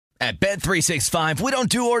At Bet365, we don't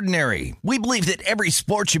do ordinary. We believe that every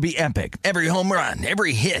sport should be epic. Every home run,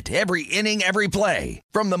 every hit, every inning, every play.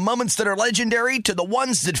 From the moments that are legendary to the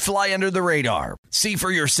ones that fly under the radar. See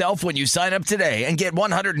for yourself when you sign up today and get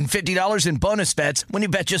 $150 in bonus bets when you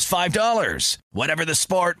bet just $5. Whatever the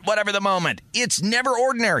sport, whatever the moment, it's never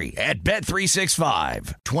ordinary at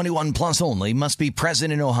Bet365. 21 plus only. Must be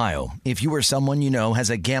present in Ohio. If you or someone you know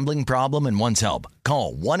has a gambling problem and wants help,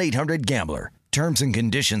 call 1-800-GAMBLER. Terms and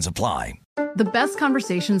conditions apply. The best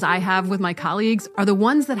conversations I have with my colleagues are the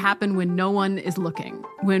ones that happen when no one is looking,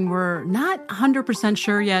 when we're not 100%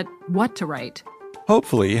 sure yet what to write.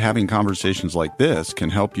 Hopefully, having conversations like this can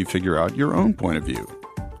help you figure out your own point of view.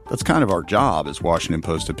 That's kind of our job as Washington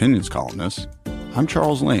Post opinions columnists. I'm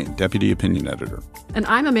Charles Lane, Deputy Opinion Editor. And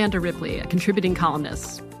I'm Amanda Ripley, a contributing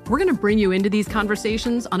columnist. We're going to bring you into these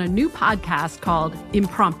conversations on a new podcast called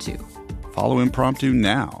Impromptu. Follow Impromptu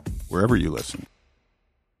now, wherever you listen.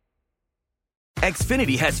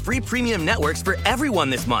 Xfinity has free premium networks for everyone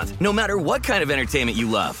this month, no matter what kind of entertainment you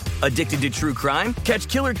love. Addicted to true crime? Catch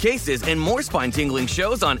killer cases and more spine-tingling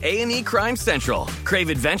shows on A&E Crime Central. Crave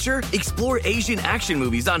adventure? Explore Asian action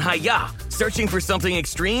movies on Hi-YAH. Searching for something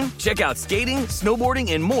extreme? Check out skating,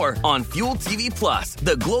 snowboarding, and more on Fuel TV Plus,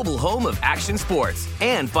 the global home of action sports.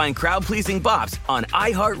 And find crowd-pleasing bops on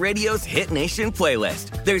iHeartRadio's Hit Nation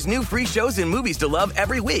playlist. There's new free shows and movies to love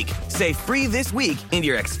every week. Say free this week in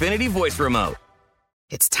your Xfinity voice remote.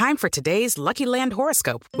 It's time for today's Lucky Land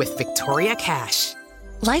horoscope with Victoria Cash.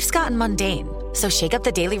 Life's gotten mundane, so shake up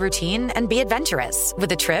the daily routine and be adventurous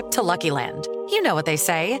with a trip to Lucky Land. You know what they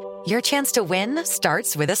say, your chance to win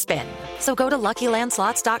starts with a spin. So go to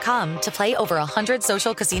LuckyLandSlots.com to play over 100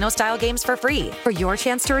 social casino-style games for free for your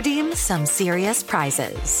chance to redeem some serious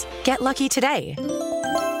prizes. Get lucky today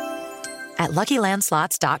at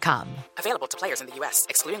LuckyLandSlots.com. Available to players in the U.S.,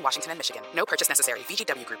 excluding Washington and Michigan. No purchase necessary.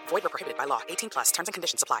 VGW Group. Void where prohibited by law. 18 plus. Terms and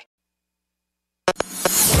conditions apply.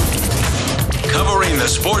 Covering the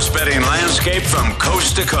sports betting landscape from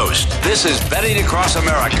coast to coast. This is Betting Across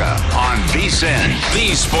America on VSiN,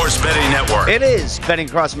 the Sports Betting Network. It is Betting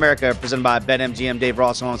Across America, presented by BetMGM. Dave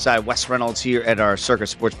Ross alongside Wes Reynolds here at our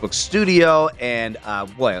Circus Sportsbook studio. And,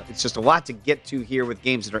 boy, it's just a lot to get to here with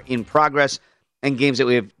games that are in progress and games that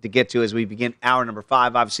we have to get to as we begin hour number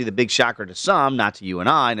 5. Obviously, the big shocker to some, not to you and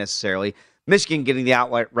I necessarily. Michigan getting the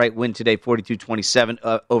outright win today,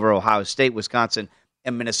 42-27 over Ohio State. Wisconsin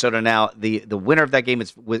and Minnesota now. The winner of that game,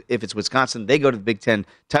 if it's Wisconsin, they go to the Big Ten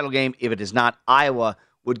title game. If it is not, Iowa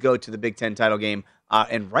would go to the Big Ten title game.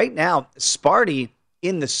 And right now, Sparty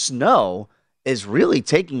in the snow is really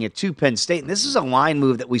taking it to Penn State. And this is a line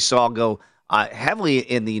move that we saw go heavily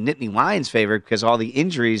in the Nittany Lions' favor because of all the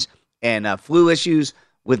injuries and flu issues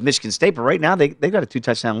with Michigan State. But right now, they've got a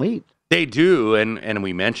 2-touchdown lead. They do, and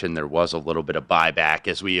we mentioned there was a little bit of buyback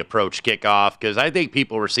as we approach kickoff because I think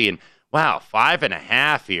people were seeing, wow,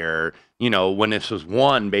 5.5 here, when this was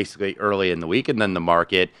one basically early in the week, and then the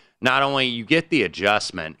market, not only you get the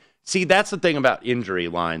adjustment. See, that's the thing about injury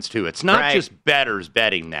lines, too. It's not just bettors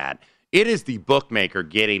betting that. It is the bookmaker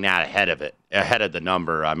getting out ahead of it, ahead of the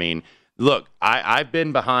number. I mean, look, I've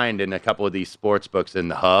been behind in a couple of these sports books in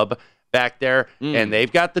the hub back there, and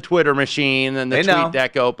they've got the Twitter machine and the tweet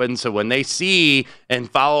deck open. So when they see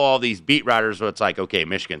and follow all these beat writers, where it's like, okay,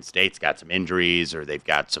 Michigan State's got some injuries or they've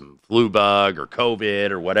got some flu bug or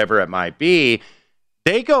COVID or whatever it might be,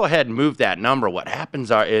 they go ahead and move that number. What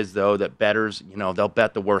happens is, though, that bettors, they'll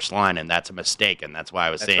bet the worst line, and that's a mistake. And that's why I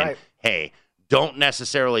was saying, hey, don't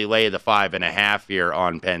necessarily lay the 5.5 here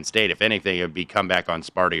on Penn State. If anything, it would be come back on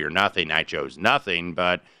Sparty or nothing. I chose nothing,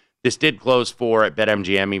 but this did close 4 at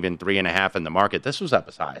BetMGM, even 3.5 in the market. This was up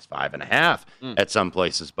as high as 5.5 at some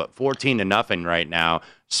places, but 14-0 right now.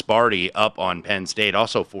 Sparty up on Penn State,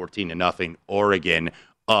 also 14-0. Oregon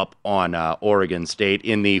up on Oregon State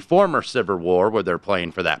in the former Civil War where they're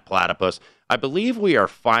playing for that platypus. I believe we are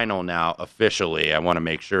final now officially. I want to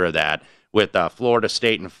make sure of that with Florida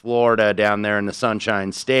State and Florida down there in the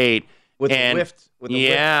Sunshine State. Florida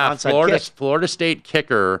State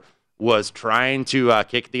kicker was trying to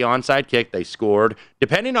kick the onside kick. They scored.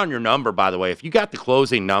 Depending on your number, by the way, if you got the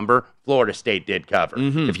closing number, Florida State did cover.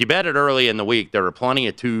 If you bet it early in the week, there were plenty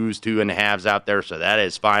of 2s, 2.5s out there, so that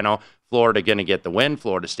is final. Florida going to get the win.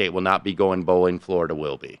 Florida State will not be going bowling. Florida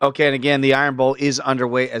will be. Okay, and again, the Iron Bowl is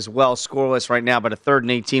underway as well. Scoreless right now, but a 3rd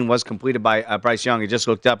and 18 was completed by Bryce Young. He just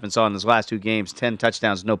looked up and saw in his last 2 games, 10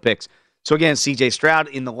 touchdowns, no picks. So again, C.J. Stroud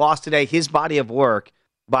in the loss today. His body of work,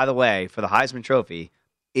 by the way, for the Heisman Trophy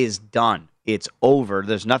is done. It's over.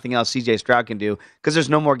 There's nothing else C.J. Stroud can do because there's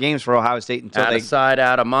no more games for Ohio State until out of sight,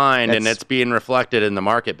 out of mind, and it's being reflected in the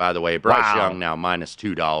market, by the way. Bryce Young now minus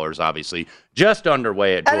 $2, obviously. just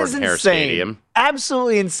underway at Jordan-Hare Stadium.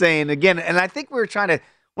 Absolutely insane. Again, and I think we're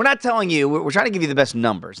not telling you, we're trying to give you the best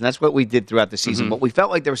numbers, and that's what we did throughout the season. But we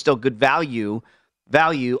felt like there was still good value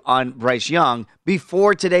on Bryce Young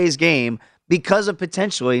before today's game because of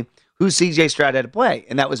potentially who C.J. Stroud had to play,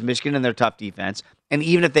 and that was Michigan and their tough defense. And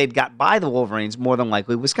even if they'd got by the Wolverines, more than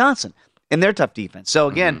likely Wisconsin and their tough defense. So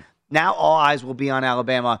again, now all eyes will be on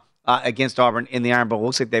Alabama against Auburn in the Iron Bowl.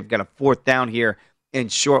 Looks like they've got a fourth down here in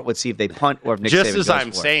short. Let's see if they punt or if Nick Saban just goes as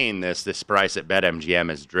I'm for saying this price at BetMGM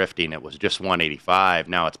is drifting. It was just 185.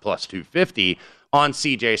 Now it's plus 250 on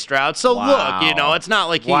C.J. Stroud. So look, it's not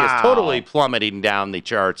like he is totally plummeting down the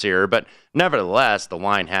charts here, but nevertheless, the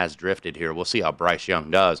line has drifted here. We'll see how Bryce Young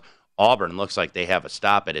does. Auburn looks like they have a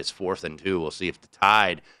stop at his 4th and 2. We'll see if the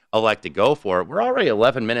Tide elect to go for it. We're already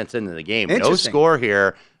 11 minutes into the game. No score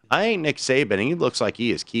here. I think Nick Saban, he looks like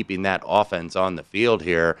he is keeping that offense on the field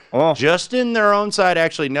here. Just in their own side,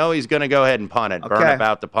 actually, no, he's going to go ahead and punt it, burn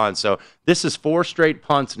about the punt. So this is 4 straight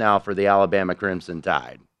punts now for the Alabama Crimson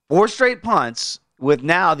Tide. 4 straight punts with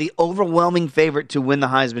now the overwhelming favorite to win the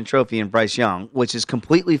Heisman Trophy in Bryce Young, which is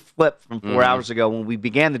completely flipped from 4 hours ago when we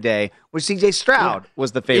began the day, where C.J. Stroud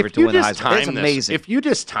was the favorite to win the Heisman. That's amazing. If you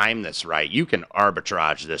just time this right, you can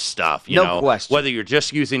arbitrage this stuff. No question. Whether you're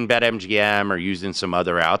just using BetMGM or using some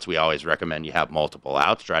other outs, we always recommend you have multiple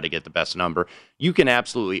outs. Try to get the best number. You can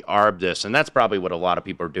absolutely arb this, and that's probably what a lot of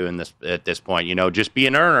people are doing this at this point. Just be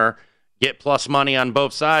an earner, get plus money on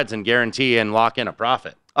both sides, and guarantee and lock in a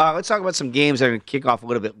profit. Let's talk about some games that are going to kick off a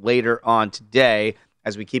little bit later on today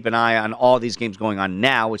as we keep an eye on all these games going on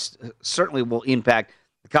now, which certainly will impact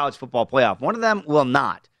the college football playoff. One of them will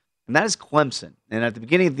not, and that is Clemson. And at the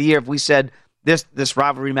beginning of the year, if we said this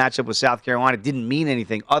rivalry matchup with South Carolina didn't mean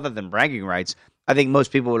anything other than bragging rights, I think most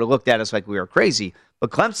people would have looked at us like we were crazy.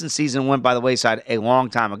 But Clemson's season went by the wayside a long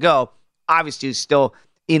time ago. Obviously, still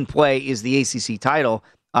in play is the ACC title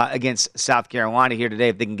against South Carolina here today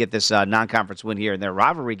if they can get this non-conference win here in their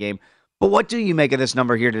rivalry game. But what do you make of this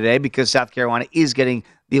number here today? Because South Carolina is getting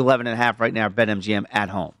the 11.5 right now at BetMGM at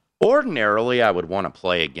home. Ordinarily, I would want to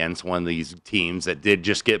play against one of these teams that did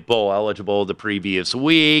just get bowl eligible the previous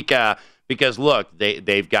week because, look,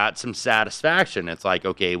 they've got some satisfaction. It's like,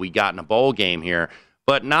 okay, we got in a bowl game here,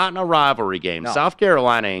 but not in a rivalry game. No. South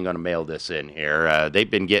Carolina ain't going to mail this in here. They've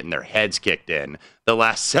been getting their heads kicked in the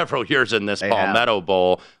last several years in this Palmetto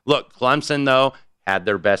Bowl. Look, Clemson, though, had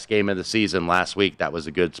their best game of the season last week. That was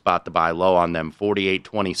a good spot to buy low on them,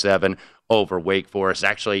 48-27 over Wake Forest.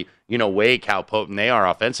 Actually, Wake, how potent they are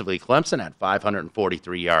offensively. Clemson had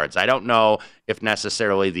 543 yards. I don't know if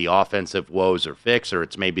necessarily the offensive woes are fixed or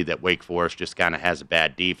it's maybe that Wake Forest just kind of has a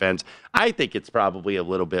bad defense. I think it's probably a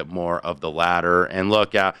little bit more of the latter. And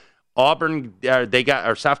look, Auburn,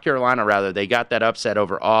 South Carolina, rather, they got that upset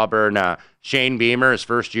over Auburn. Shane Beamer, his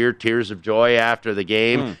first year, tears of joy after the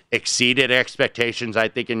game, exceeded expectations, I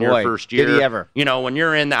think, in your first year. Did he ever? When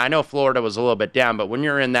you're in I know Florida was a little bit down, but when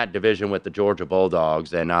you're in that division with the Georgia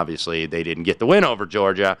Bulldogs, and obviously they didn't get the win over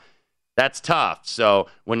Georgia, that's tough. So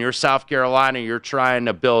when you're South Carolina, you're trying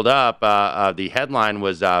to build up. The headline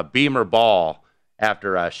was Beamer Ball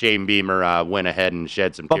after Shane Beamer went ahead and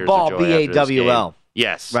shed some tears of joy. B-A-W-L.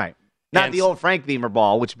 Yes. Right. Not the old Frank Beamer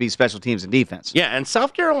Ball, which would be special teams and defense. Yeah, and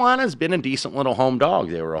South Carolina's been a decent little home dog.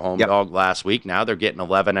 They were a home dog last week. Now they're getting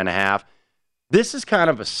 11.5. This is kind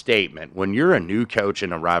of a statement. When you're a new coach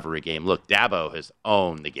in a rivalry game, look, Dabo has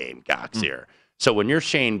owned the Gamecocks here. So when you're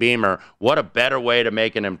Shane Beamer, what a better way to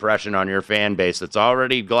make an impression on your fan base that's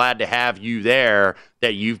already glad to have you there,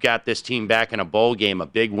 that you've got this team back in a bowl game, a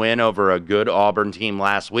big win over a good Auburn team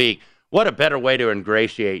last week. What a better way to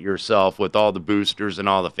ingratiate yourself with all the boosters and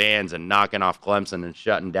all the fans and knocking off Clemson and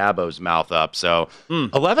shutting Dabo's mouth up. So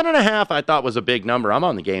 11.5 I thought was a big number. I'm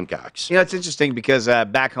on the Gamecocks. It's interesting because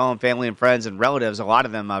back home, family and friends and relatives, a lot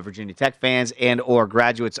of them Virginia Tech fans and or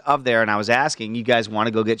graduates of there, and I was asking, you guys want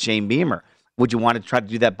to go get Shane Beamer? Would you want to try to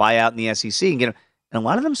do that buyout in the SEC and get him? And a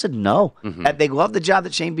lot of them said no. They love the job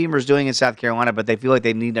that Shane Beamer is doing in South Carolina, but they feel like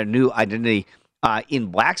they need a new identity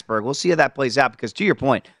in Blacksburg. We'll see how that plays out because, to your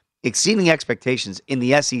point, exceeding expectations in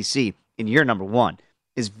the SEC in year number one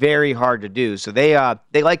is very hard to do. So they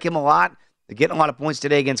like him a lot. They're getting a lot of points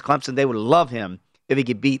today against Clemson. They would love him if he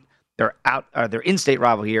could beat their in-state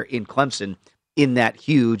rival here in Clemson in that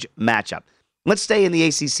huge matchup. Let's stay in the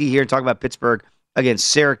ACC here and talk about Pittsburgh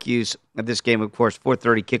against Syracuse. This game, of course,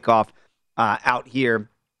 4:30 kickoff out here.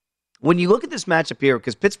 When you look at this matchup here,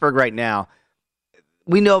 because Pittsburgh right now,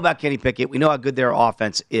 we know about Kenny Pickett. We know how good their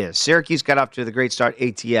offense is. Syracuse got off to the great start,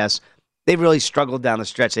 ATS. They've really struggled down the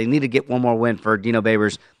stretch. They need to get one more win for Dino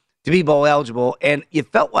Babers to be bowl eligible. And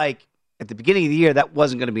it felt like at the beginning of the year that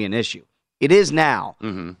wasn't going to be an issue. It is now.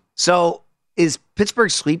 So is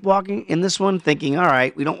Pittsburgh sleepwalking in this one, thinking, all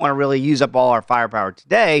right, we don't want to really use up all our firepower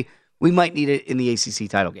today. We might need it in the ACC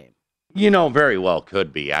title game. Very well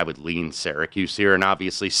could be. I would lean Syracuse here, and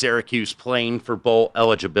obviously Syracuse playing for bowl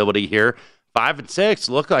eligibility here. 5-6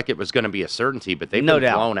 looked like it was going to be a certainty, but they've been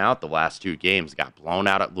blown out the last 2 games. Got blown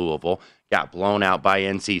out at Louisville, got blown out by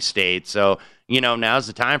NC State. So, now's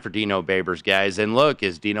the time for Dino Babers, guys. And look,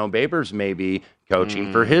 is Dino Babers maybe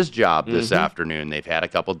coaching for his job this afternoon? They've had a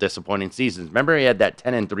couple disappointing seasons. Remember he had that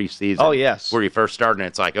 10-3 season? Oh, yes. Where he first started, and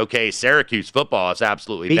it's like, okay, Syracuse football is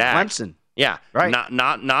absolutely beat back. Clemson. Yeah, right.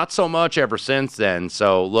 Not so much ever since then.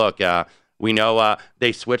 So look, we know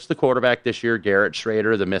they switched the quarterback this year. Garrett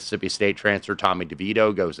Schrader, the Mississippi State transfer, Tommy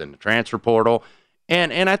DeVito goes in the transfer portal,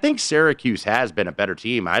 and I think Syracuse has been a better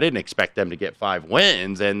team. I didn't expect them to get 5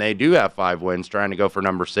 wins, and they do have 5 wins, trying to go for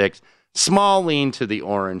number 6. Small lean to the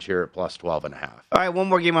orange here at plus 12.5. All right, one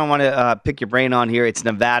more game I want to pick your brain on here. It's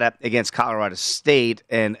Nevada against Colorado State,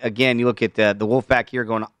 and again, you look at the Wolfpack here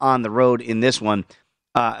going on the road in this one.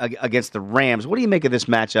 Against the Rams. What do you make of this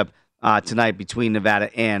matchup tonight between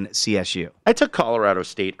Nevada and CSU? I took Colorado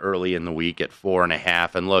State early in the week at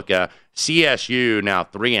 4.5. And look, CSU now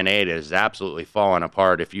 3-8 is absolutely falling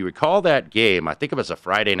apart. If you recall that game, I think it was a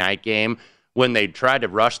Friday night game when they tried to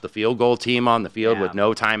rush the field goal team on the field with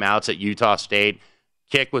no timeouts at Utah State.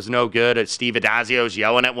 Kick was no good. Steve Adazio's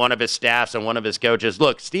yelling at one of his staffs and one of his coaches.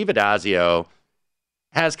 Look, Steve Adazio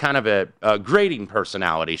has kind of a grating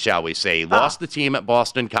personality, shall we say. He lost the team at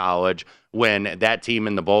Boston College when that team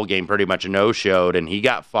in the bowl game pretty much no-showed, and he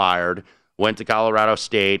got fired, went to Colorado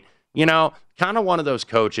State. Kind of one of those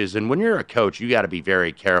coaches, and when you're a coach, you got to be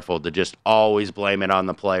very careful to just always blame it on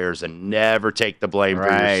the players and never take the blame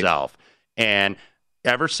for yourself. And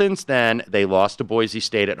ever since then, they lost to Boise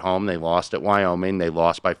State at home. They lost at Wyoming. They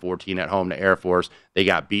lost by 14 at home to Air Force. They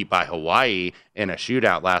got beat by Hawaii in a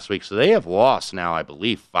shootout last week. So they have lost now, I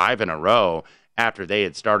believe, 5 in a row after they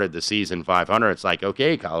had started the season 500. It's like,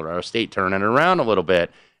 okay, Colorado State turning it around a little bit.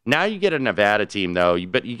 Now you get a Nevada team, though.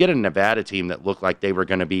 But you get a Nevada team that looked like they were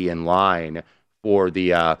going to be in line for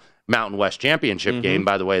the Mountain West Championship game.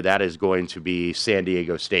 By the way, that is going to be San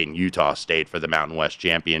Diego State and Utah State for the Mountain West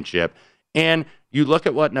Championship. And you look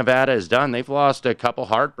at what Nevada has done. They've lost a couple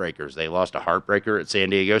heartbreakers. They lost a heartbreaker at San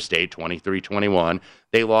Diego State, 23-21.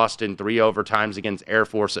 They lost in 3 overtimes against Air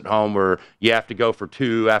Force at home, where you have to go for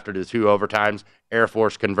 2 after the 2 overtimes. Air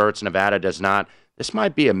Force converts. Nevada does not. This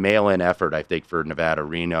might be a mail-in effort, I think, for Nevada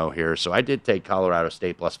Reno here. So I did take Colorado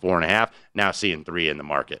State plus 4.5. Now seeing 3 in the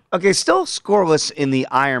market. Okay, still scoreless in the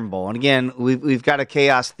Iron Bowl. And again, we've got a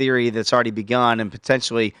chaos theory that's already begun, and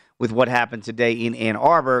potentially with what happened today in Ann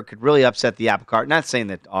Arbor could really upset the apple cart. Not saying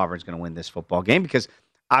that Auburn's going to win this football game, because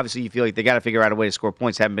obviously you feel like they got to figure out a way to score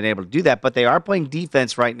points. Haven't been able to do that, but they are playing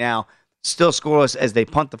defense right now, still scoreless as they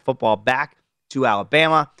punt the football back to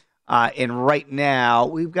Alabama. And right now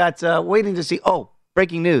we've got waiting to see. Oh,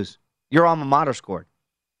 breaking news! Your alma mater scored.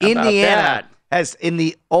 Indiana has in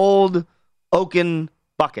the old Oaken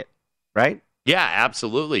bucket, right? Yeah,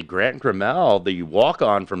 absolutely. Grant Grimmel, the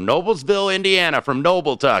walk-on from Noblesville, Indiana, from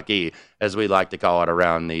Noblatucky, as we like to call it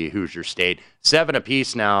around the Hoosier State. 7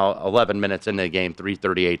 apiece now, 11 minutes into the game,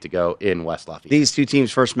 3:38 to go in West Lafayette. These two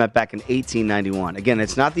teams first met back in 1891. Again,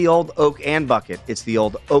 it's not the old Oak and bucket. It's the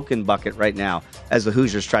old Oaken bucket right now as the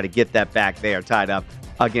Hoosiers try to get that back. They are tied up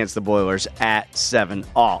against the Boilers at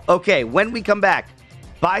 7-all. Okay, when we come back,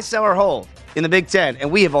 buy, sell, or hold in the Big Ten,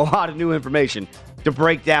 and we have a lot of new information to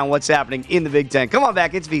break down what's happening in the Big Ten. Come on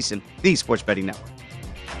back. It's VSiN, the Sports Betting Network.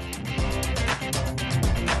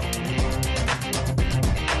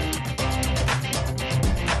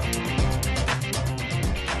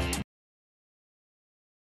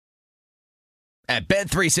 At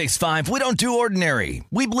Bet365, we don't do ordinary.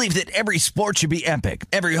 We believe that every sport should be epic.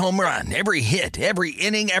 Every home run, every hit, every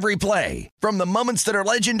inning, every play. From the moments that are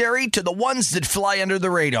legendary to the ones that fly under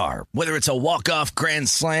the radar. Whether it's a walk-off grand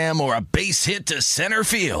slam or a base hit to center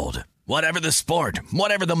field. Whatever the sport,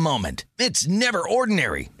 whatever the moment. It's never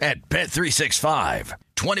ordinary at Bet365.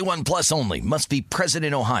 21 plus only. Must be present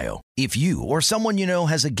in Ohio. If you or someone you know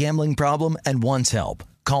has a gambling problem and wants help,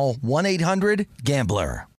 call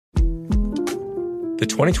 1-800-GAMBLER. The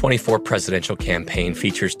 2024 presidential campaign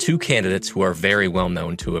features 2 candidates who are very well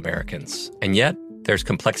known to Americans. And yet, there's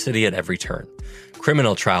complexity at every turn.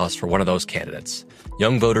 Criminal trials for one of those candidates.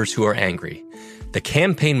 Young voters who are angry. The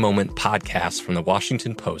Campaign Moment podcast from the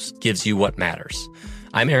Washington Post gives you what matters.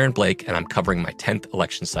 I'm Aaron Blake, and I'm covering my 10th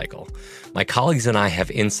election cycle. My colleagues and I have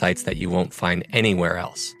insights that you won't find anywhere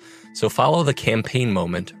else. So follow The Campaign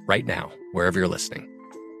Moment right now, wherever you're listening.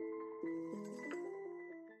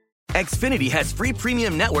 Xfinity has free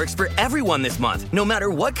premium networks for everyone this month, no matter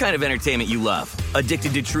what kind of entertainment you love.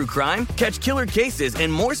 Addicted to true crime? Catch killer cases and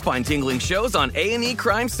more spine-tingling shows on A&E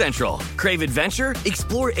Crime Central. Crave adventure?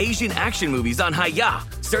 Explore Asian action movies on Hi-YAH.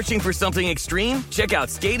 Searching for something extreme? Check out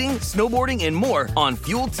skating, snowboarding, and more on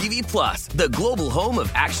Fuel TV Plus, the global home of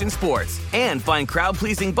action sports. And find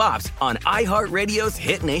crowd-pleasing bops on iHeartRadio's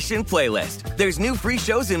Hit Nation playlist. There's new free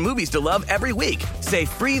shows and movies to love every week. Say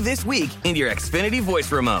free this week in your Xfinity voice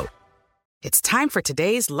remote. It's time for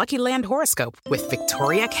today's Lucky Land horoscope with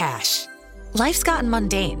Victoria Cash. Life's gotten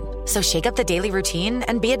mundane, so shake up the daily routine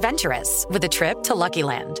and be adventurous with a trip to Lucky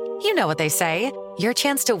Land. You know what they say, your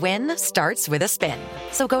chance to win starts with a spin.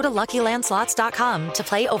 So go to LuckyLandSlots.com to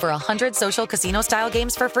play over 100 social casino-style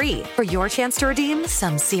games for free for your chance to redeem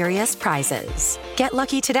some serious prizes. Get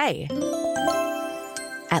lucky today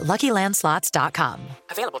at LuckyLandSlots.com.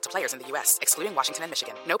 Available to players in the U.S., excluding Washington and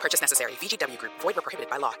Michigan. No purchase necessary. VGW Group. Void where prohibited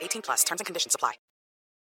by law. 18 plus. Terms and conditions apply.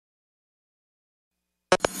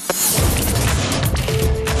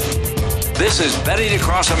 This is Betting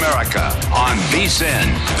Across America on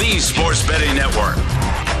VSiN, the Sports Betting Network.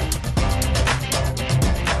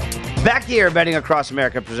 Back here, Betting Across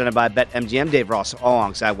America, presented by BetMGM. Dave Ross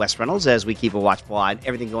alongside Wes Reynolds as we keep a watchful eye on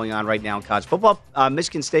everything going on right now in college football.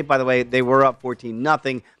 Michigan State, by the way, they were up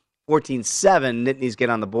 14-0, 14-7. Nittany's get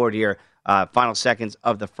on the board here. Final seconds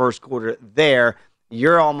of the first quarter there.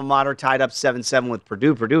 Your alma mater tied up 7-7 with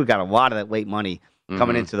Purdue. Purdue got a lot of that late money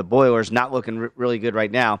coming into the Boilers. Not looking really good right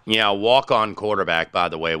now. Yeah, walk-on quarterback, by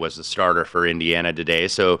the way, was the starter for Indiana today.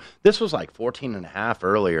 So this was like 14.5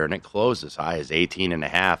 earlier, and it closed as high as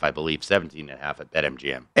 18.5, I believe, 17.5 at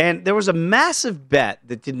BetMGM. And there was a massive bet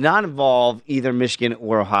that did not involve either Michigan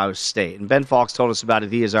or Ohio State. And Ben Fawkes told us about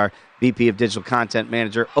it. He is our VP of Digital Content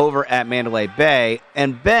Manager over at Mandalay Bay.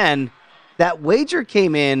 And Ben, that wager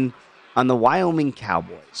came in on the Wyoming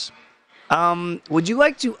Cowboys. Would you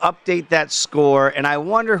like to update that score? And I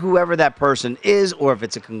wonder whoever that person is, or if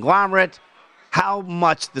it's a conglomerate, how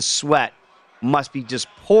much the sweat must be just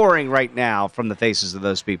pouring right now from the faces of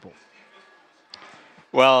those people.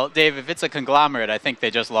 Well, Dave, if it's a conglomerate, I think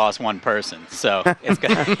they just lost one person. So it's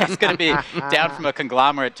going to be down from a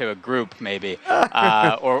conglomerate to a group, maybe,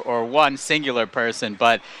 or one singular person.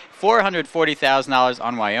 But $440,000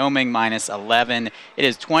 on Wyoming minus 11. It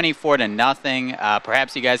is 24-0.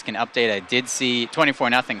 Perhaps you guys can update. I did see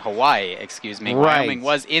 24-0 Hawaii. Excuse me. Right. Wyoming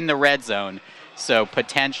was in the red zone. So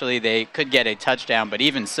potentially they could get a touchdown, but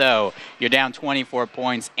even so, you're down 24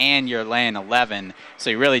 points and you're laying 11, so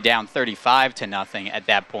you're really down 35-0 at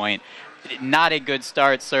that point. Not a good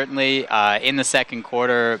start, certainly, in the second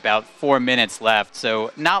quarter, about 4 minutes left.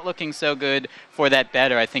 So not looking so good for that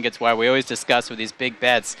bettor. I think it's why we always discuss with these big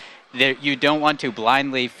bets that you don't want to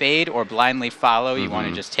blindly fade or blindly follow. You want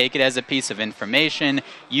to just take it as a piece of information,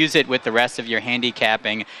 use it with the rest of your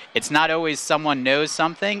handicapping. It's not always someone knows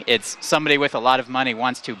something. It's somebody with a lot of money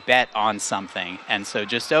wants to bet on something. And so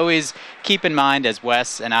just always keep in mind, as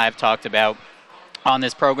Wes and I have talked about on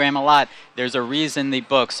this program a lot, there's a reason the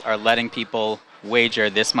books are letting people wager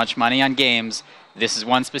this much money on games. This is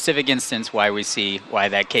one specific instance why we see why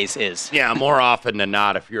that case is. Yeah, more often than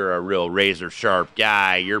not, if you're a real razor-sharp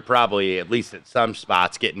guy, you're probably, at least at some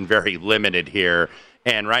spots, getting very limited here.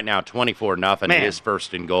 And right now, 24-0, it is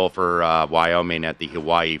first and goal for Wyoming at the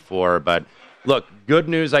Hawaii 4. But look, good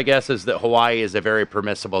news, I guess, is that Hawaii is a very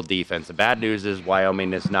permissible defense. The bad news is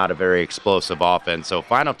Wyoming is not a very explosive offense. So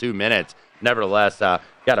final 2 minutes, nevertheless,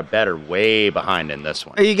 got a better way behind in this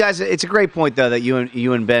one. You guys, it's a great point, though, that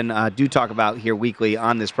you and Ben do talk about here weekly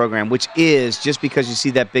on this program, which is just because you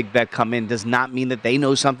see that big bet come in does not mean that they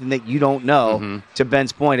know something that you don't know. To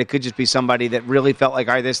Ben's point, it could just be somebody that really felt like,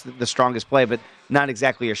 all right, this is the strongest play, but not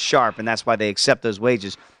exactly as sharp, and that's why they accept those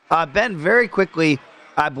wages. Ben, very quickly,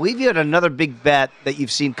 I believe you had another big bet that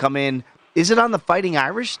you've seen come in. Is it on the Fighting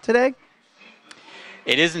Irish today?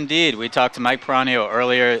 It is indeed. We talked to Mike Peranio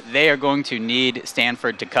earlier. They are going to need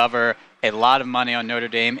Stanford to cover a lot of money on Notre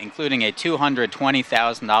Dame, including a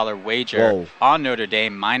 $220,000 wager on Notre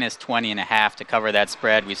Dame, minus 20.5 to cover that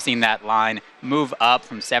spread. We've seen that line move up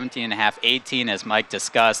from 17.5, 18, as Mike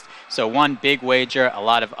discussed. So one big wager, a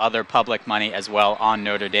lot of other public money as well on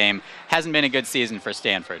Notre Dame. Hasn't been a good season for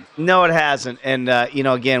Stanford. No, it hasn't. And,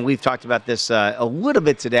 again, we've talked about this a little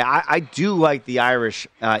bit today. I do like the Irish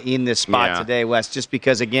in this spot today, Wes, just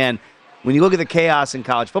because, again, when you look at the chaos in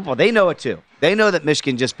college football, they know it too. They know that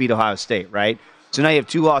Michigan just beat Ohio State, right? So now you have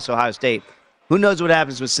 2-loss Ohio State. Who knows what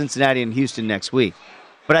happens with Cincinnati and Houston next week?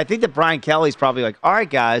 But I think that Brian Kelly's probably like, all right,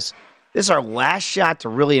 guys, this is our last shot to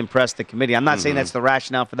really impress the committee. I'm not saying that's the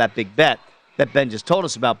rationale for that big bet. that Ben just told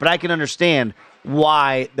us about. But I can understand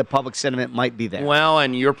why the public sentiment might be there. Well,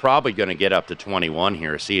 and you're probably going to get up to 21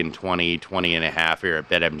 here, seeing 20 and a half here at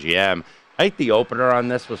BetMGM. I think the opener on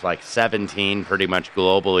this was like 17 pretty much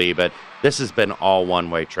globally, but this has been all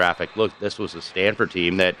one-way traffic. Look, this was a Stanford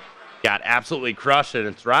team that got absolutely crushed in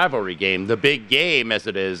its rivalry game, the big game as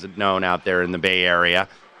it is known out there in the Bay Area,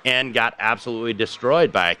 and got absolutely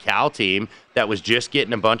destroyed by a Cal team that was just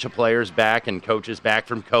getting a bunch of players back and coaches back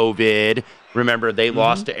from COVID. Remember, they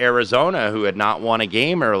lost to Arizona, who had not won a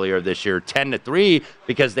game earlier this year, 10-3,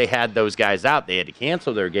 because they had those guys out. They had to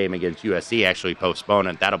cancel their game against USC, actually postpone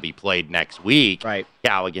it. That'll be played next week. Right.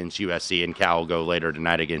 Cal against USC, and Cal will go later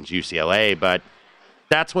tonight against UCLA. But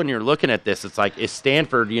that's when you're looking at this. It's like, is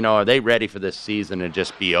Stanford, are they ready for this season to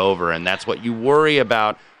just be over? And that's what you worry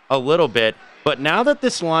about a little bit. But now that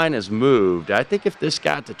this line has moved, I think if this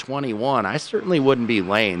got to 21, I certainly wouldn't be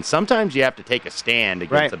laying. Sometimes you have to take a stand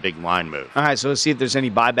against a big line move. All right, so let's see if there's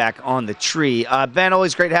any buyback on the tree. Ben,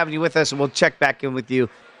 always great having you with us, and we'll check back in with you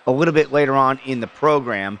a little bit later on in the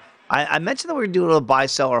program. I mentioned that we're going to do a little buy,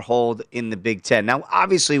 sell, or hold in the Big Ten. Now,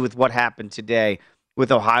 obviously, with what happened today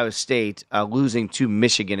with Ohio State losing to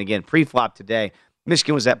Michigan, again, pre-flop today,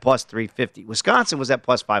 Michigan was at plus 350. Wisconsin was at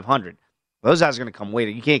plus 500. Those guys are going to come later.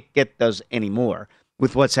 You can't get those anymore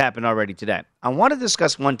with what's happened already today. I want to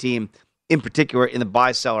discuss one team in particular in the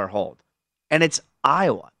buy, sell, or hold, and it's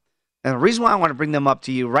Iowa. And the reason why I want to bring them up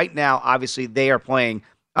to you right now, obviously, they are playing.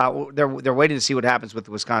 They're waiting to see what happens with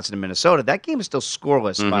Wisconsin and Minnesota. That game is still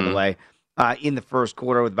scoreless, by the way, in the first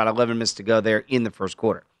quarter with about 11 minutes to go there in the first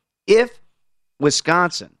quarter. If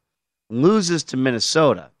Wisconsin loses to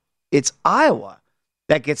Minnesota, it's Iowa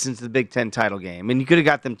that gets into the Big Ten title game. And you could have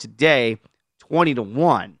got them today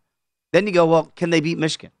 20-1. Then you go, well, can they beat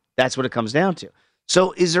Michigan? That's what it comes down to.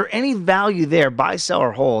 So is there any value there, buy, sell,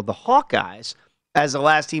 or hold? The Hawkeyes, as the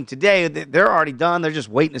last team today, they're already done. They're just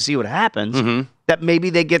waiting to see what happens. That maybe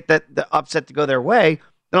they get the upset to go their way.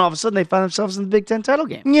 Then all of a sudden they find themselves in the Big Ten title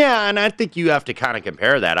game. Yeah, and I think you have to kind of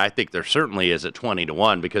compare that. I think there certainly is at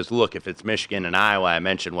 20-1 because, look, if it's Michigan and Iowa, I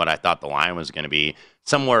mentioned what I thought the line was going to be,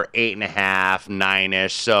 somewhere 8.5,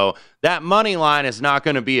 9-ish. So that money line is not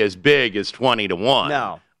going to be as big as 20-1.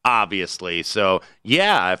 No. Obviously. So,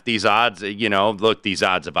 yeah, if these odds, look, these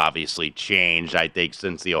odds have obviously changed, I think,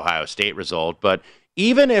 since the Ohio State result. But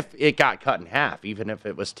even if it got cut in half, even if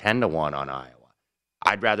it was 10-1 on Iowa,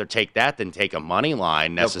 I'd rather take that than take a money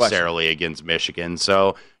line necessarily against Michigan.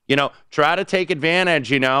 So, try to take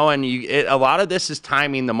advantage, and a lot of this is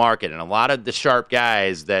timing the market. And a lot of the sharp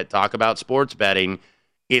guys that talk about sports betting,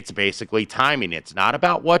 it's basically timing. It's not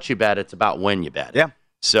about what you bet. It's about when you bet. Yeah.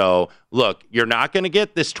 So, look, you're not going to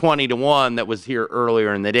get this 20-1 that was here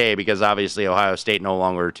earlier in the day because obviously Ohio State no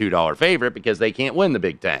longer a $2 favorite because they can't win the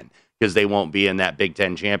Big Ten because they won't be in that Big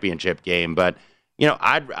Ten championship game. But,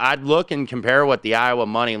 I'd look and compare what the Iowa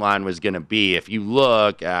money line was going to be. If you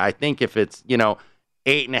look, I think if it's,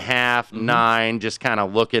 8.5, 9, just kind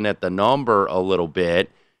of looking at the number a little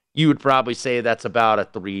bit, you would probably say that's about a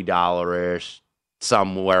 $3-ish,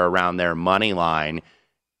 somewhere around there money line.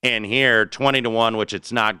 And here, 20-1, which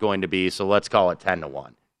it's not going to be, so let's call it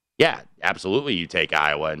 10-1. Yeah, absolutely, you take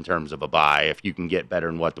Iowa in terms of a buy if you can get better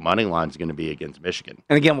than what the money line is going to be against Michigan.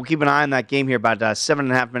 And again, we'll keep an eye on that game here about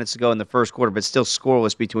 7.5 minutes to go in the first quarter, but still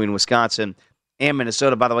scoreless between Wisconsin and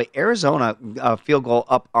Minnesota. By the way, Arizona, field goal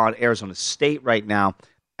up on Arizona State right now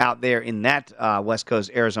out there in that West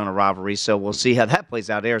Coast Arizona rivalry. So we'll see how that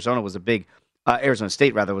plays out. Arizona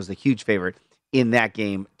State was the huge favorite in that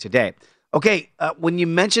game today. Okay, when you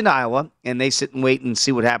mentioned Iowa and they sit and wait and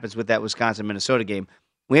see what happens with that Wisconsin-Minnesota game,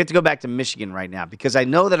 we have to go back to Michigan right now because I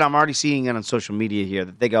know that I'm already seeing it on social media here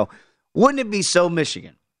that they go, wouldn't it be so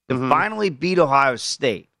Michigan to finally beat Ohio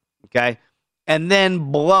State, okay, and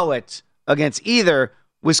then blow it against either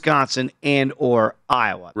Wisconsin and or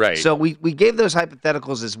Iowa. Right. So we gave those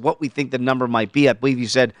hypotheticals as what we think the number might be. I believe you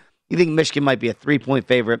said you think Michigan might be a 3-point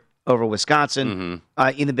favorite over Wisconsin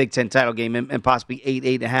in the Big Ten title game and possibly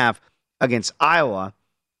 8.5 against Iowa.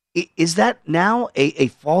 Is that now a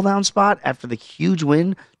fall-down spot after the huge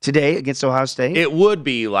win today against Ohio State? It would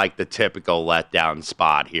be like the typical letdown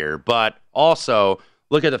spot here, but also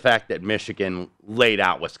look at the fact that Michigan laid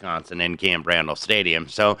out Wisconsin in Camp Randall Stadium.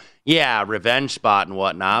 So, yeah, revenge spot and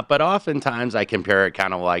whatnot, but oftentimes I compare it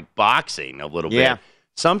kind of like boxing a little bit.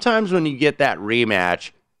 Sometimes when you get that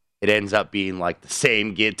rematch, it ends up being like the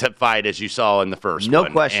same fight as you saw in the first one.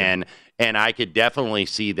 No question. And I could definitely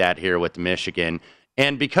see that here with Michigan.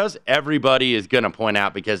 And because everybody is going to point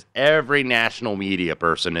out, because every national media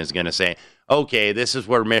person is going to say, okay, this is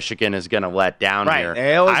where Michigan is going to let down here.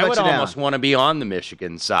 I would almost want to be on the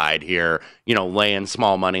Michigan side here, laying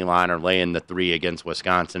small money line or laying the 3 against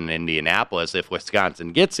Wisconsin and Indianapolis if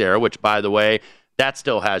Wisconsin gets there, which, by the way, that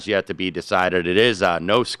still has yet to be decided. It is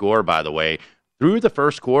no score, by the way. Through the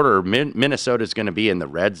first quarter, Minnesota is going to be in the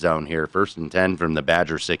red zone here, 1st and 10 from the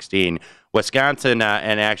Badger 16. Wisconsin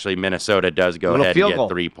and actually Minnesota does go ahead and get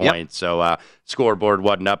 3 points. Yep. So scoreboard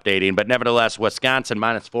wasn't updating. But nevertheless, Wisconsin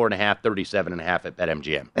 -4.5, 37.5 at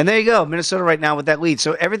BetMGM. And there you go, Minnesota right now with that lead.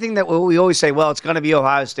 So everything that we always say, well, it's going to be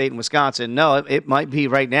Ohio State and Wisconsin. No, it might be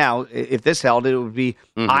right now. If this held, it would be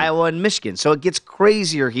Iowa and Michigan. So it gets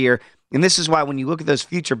crazier here. And this is why when you look at those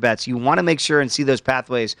future bets, you want to make sure and see those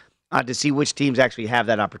pathways to see which teams actually have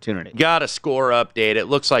that opportunity. Got a score update. It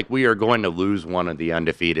looks like we are going to lose one of the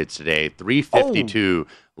undefeateds today. 3:52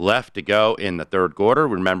 left to go in the third quarter.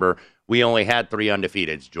 Remember, we only had 3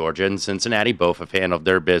 undefeateds. Georgia and Cincinnati both have handled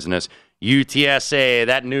their business. UTSA,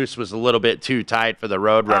 that noose was a little bit too tight for the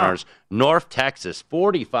Roadrunners. North Texas,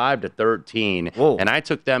 45-13. And I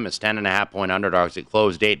took them as 10.5-point underdogs. It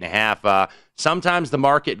closed 8.5. Sometimes the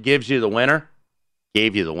market gives you the winner.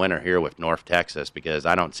 Gave you the winner here with North Texas because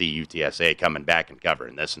I don't see UTSA coming back and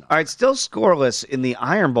covering this number. All right, still scoreless in the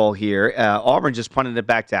Iron Bowl here. Auburn just punted it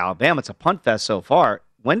back to Alabama. It's a punt fest so far.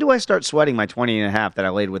 When do I start sweating my 20.5 that I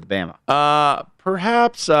laid with Bama?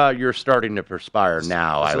 Perhaps you're starting to perspire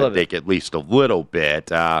now. I would think at least a little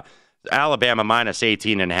bit. Alabama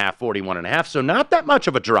 -18.5, 41.5. So not that much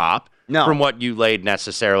of a drop. No. From what you laid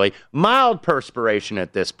necessarily. Mild perspiration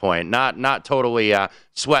at this point, not totally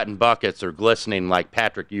sweating buckets or glistening like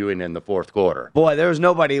Patrick Ewing in the fourth quarter. Boy, there was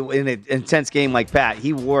nobody in an intense game like Pat.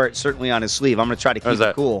 He wore it certainly on his sleeve. I'm going to try to keep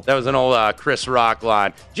it cool. That was an old Chris Rock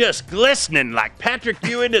line. Just glistening like Patrick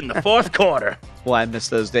Ewing in the fourth quarter. Boy, I miss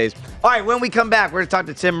those days. All right, when we come back, we're going to talk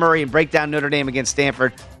to Tim Murray and break down Notre Dame against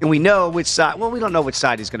Stanford. And we know which side. Well, we don't know which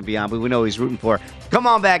side he's going to be on, but we know who he's rooting for. Come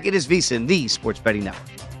on back. It is VSiN, the Sports Betting Network.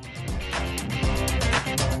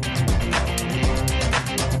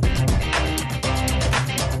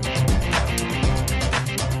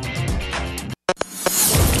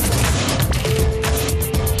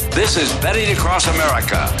 This is Betting Across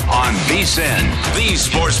America on VSiN, the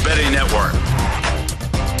Sports Betting Network.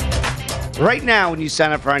 Right now, when you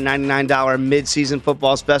sign up for our $99 mid-season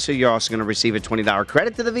football special, you're also going to receive a $20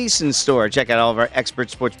 credit to the VSiN store. Check out all of our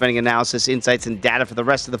expert sports betting analysis, insights, and data for the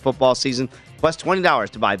rest of the football season, plus $20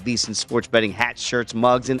 to buy VSiN sports betting hats, shirts,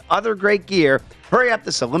 mugs, and other great gear. Hurry up,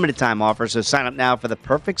 this is a limited-time offer, so sign up now for the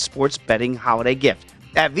perfect sports betting holiday gift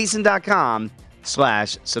at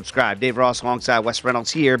VSiN.com/subscribe. Dave Ross alongside Wes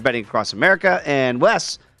Reynolds here, Betting Across America. And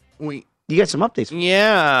Wes, you got some updates.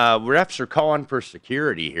 Yeah, refs are calling for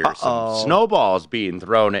security here. Some snowballs being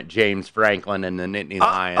thrown at James Franklin and the Nittany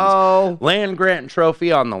Lions. Land grant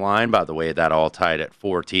trophy on the line. By the way, that all tied at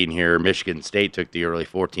 14 here. Michigan State took the early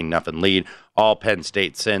 14-0 lead. All Penn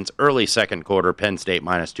State since. Early second quarter, Penn State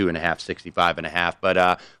 -2.5, 65.5. But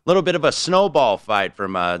a little bit of a snowball fight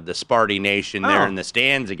from the Sparty Nation there in the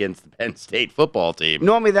stands against the Penn State football team.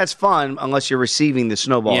 Normally that's fun unless you're receiving the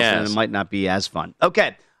snowballs, and it might not be as fun.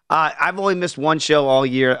 Okay. I've only missed one show all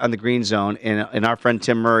year on the Green Zone, and our friend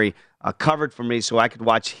Tim Murray covered for me so I could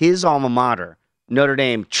watch his alma mater, Notre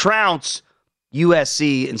Dame, trounce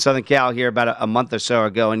USC in Southern Cal here about a month or so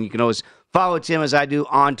ago. And you can always follow Tim as I do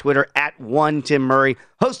on Twitter at @1TimMurray,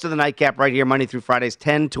 host of the Nightcap right here Monday through Fridays,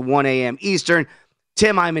 10 to 1 a.m. Eastern.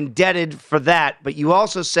 Tim, I'm indebted for that, but you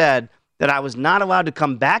also said that I was not allowed to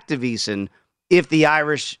come back to VSiN if the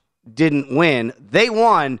Irish didn't win. They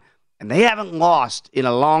won. And they haven't lost in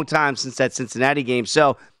a long time since that Cincinnati game.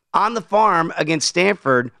 So on the farm against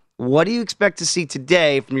Stanford, what do you expect to see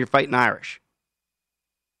today from your Fighting Irish?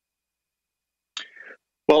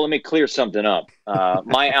 Well, let me clear something up.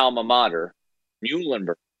 My alma mater,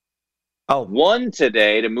 Muhlenberg, won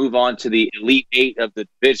today to move on to the Elite Eight of the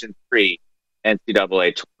Division III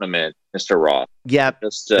NCAA tournament, Mr. Ross. Yeah,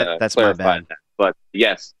 that's my bad. That. But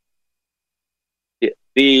yes,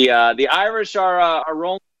 the Irish are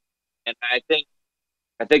rolling. And I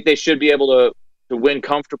think they should be able to win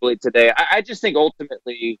comfortably today. I just think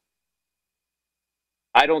ultimately,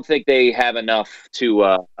 I don't think they have enough to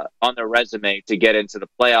on their resume to get into the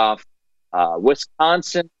playoff.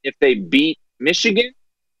 Wisconsin, if they beat Michigan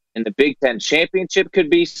in the Big Ten championship, could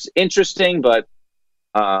be interesting. But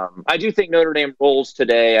I do think Notre Dame rolls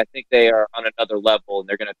today. I think they are on another level, and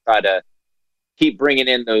they're going to try to keep bringing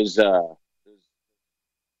in those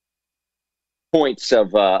points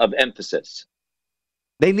of emphasis.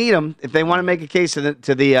 They need them if they want to make a case to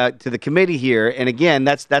the committee here. And again,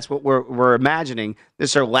 that's what we're imagining.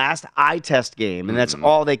 This is our last eye test game, and that's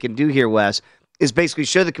all they can do here, Wes. is basically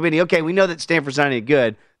show the committee, okay, we know that Stanford's not any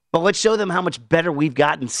good, but let's show them how much better we've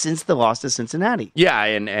gotten since the loss to Cincinnati. Yeah,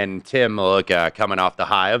 and Tim, look, coming off the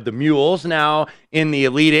high of the Mules now in the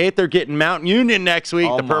Elite Eight, they're getting Mount Union next week.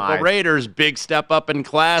 The Purple Raiders, big step up in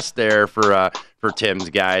class there for Tim's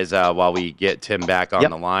guys while we get Tim back on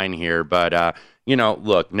the line here. But,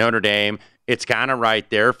 look, Notre Dame, it's kind of right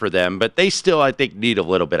there for them, but they still, I think, need a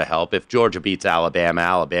little bit of help. If Georgia beats Alabama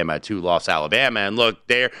a 2-loss Alabama, and look,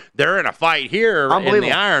 they're in a fight here in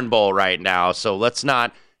the Iron Bowl right now, so let's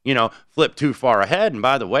not flip too far ahead. And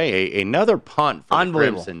by the way, another punt for the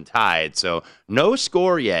Crimson Tide. So no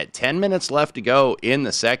score yet. 10 minutes left to go in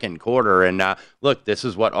the second quarter. And look, this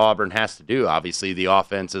is what Auburn has to do. Obviously, the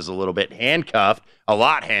offense is a little bit handcuffed, a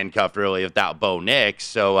lot handcuffed, really, without Bo Nix.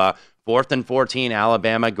 So 4th and 14,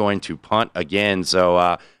 Alabama going to punt again.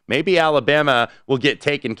 So maybe Alabama will get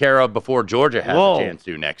taken care of before Georgia has a chance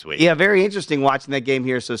to next week. Yeah, very interesting watching that game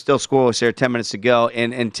here. So still scoreless here, 10 minutes to go.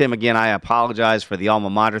 And Tim, again, I apologize for the alma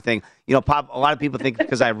mater thing. Pop, a lot of people think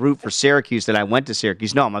because I root for Syracuse that I went to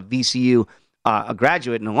Syracuse. No, I'm a VCU a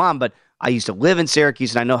graduate and alum, but I used to live in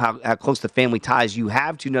Syracuse, and I know how close the family ties you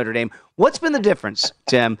have to Notre Dame. What's been the difference,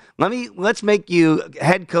 Tim? Let's make you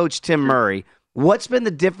head coach Tim Murray. What's been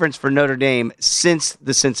the difference for Notre Dame since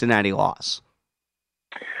the Cincinnati loss?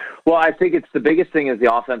 Well, I think it's the biggest thing is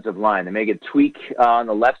the offensive line. They make a tweak on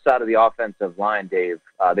the left side of the offensive line, Dave.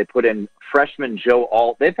 They put in freshman Joe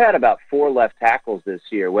Alt. They've had about 4 left tackles this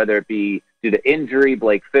year, whether it be due to injury,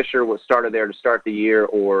 Blake Fisher was started there to start the year,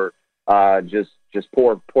 or just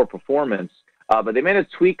poor performance. But they made a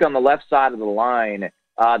tweak on the left side of the line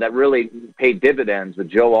that really paid dividends with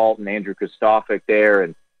Joe Alt and Andrew Kostovic there,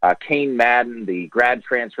 and Kane Madden, the grad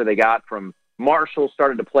transfer they got from Marshall,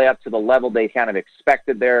 started to play up to the level they kind of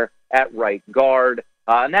expected there at right guard.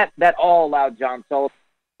 And that all allowed John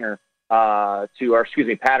Sullivan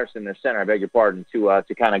Patterson, their center, I beg your pardon, to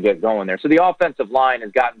kind of get going there. So the offensive line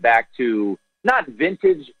has gotten back to not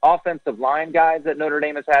vintage offensive line guys that Notre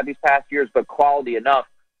Dame has had these past years, but quality enough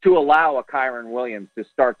to allow a Kyron Williams to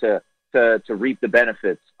start to reap the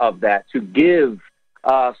benefits of that, to give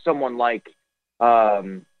someone like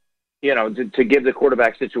to give the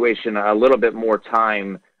quarterback situation a little bit more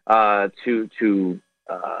time to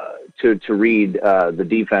read the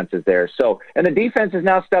defenses there. So, and the defense has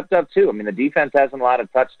now stepped up too. I mean, the defense hasn't allowed a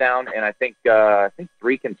touchdown in I think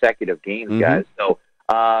 3 consecutive games, guys. So,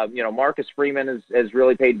 Marcus Freeman has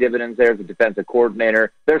really paid dividends there as a defensive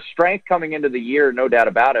coordinator. Their strength coming into the year, no doubt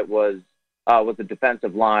about it, was the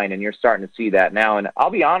defensive line, and you're starting to see that now. And I'll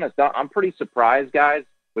be honest, I'm pretty surprised, guys,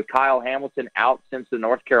 with Kyle Hamilton out since the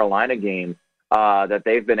North Carolina game, that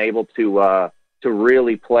they've been able to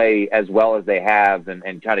really play as well as they have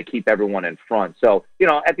and kind of keep everyone in front. So,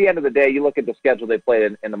 at the end of the day, you look at the schedule they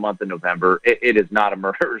played in the month of November, it is not a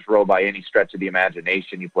murderer's row by any stretch of the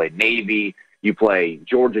imagination. You play Navy, you play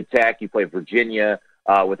Georgia Tech, you play Virginia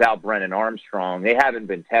without Brennan Armstrong. They haven't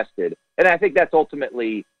been tested. And I think that's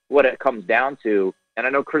ultimately what it comes down to. And I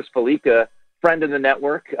know Chris Felica, friend of the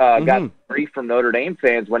network, got grief from Notre Dame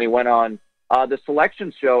fans when he went on the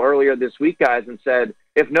selection show earlier this week, guys, and said,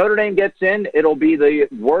 if Notre Dame gets in, it'll be the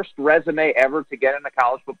worst resume ever to get in the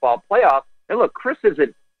college football playoff. And look, Chris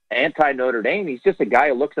isn't anti-Notre Dame. He's just a guy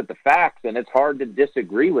who looks at the facts, and it's hard to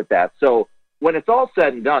disagree with that. So when it's all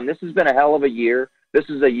said and done, this has been a hell of a year. This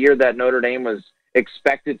is a year that Notre Dame was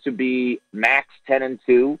expected to be max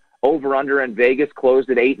 10-2. Over/under in Vegas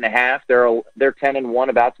closed at 8.5. They're 10-1,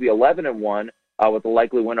 about to be 11-1 with a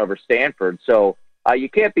likely win over Stanford. So you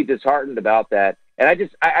can't be disheartened about that. And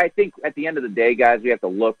I think at the end of the day, guys, we have to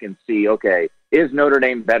look and see, okay, is Notre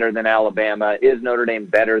Dame better than Alabama? Is Notre Dame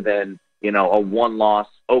better than a one-loss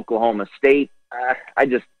Oklahoma State? I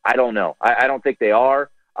don't know. I don't think they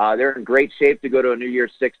are. They're in great shape to go to a New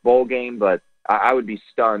Year's Six bowl game, but I would be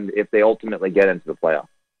stunned if they ultimately get into the playoff.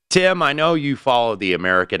 Tim, I know you follow the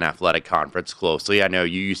American Athletic Conference closely. I know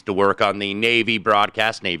you used to work on the Navy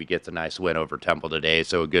broadcast. Navy gets a nice win over Temple today,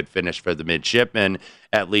 so a good finish for the midshipmen,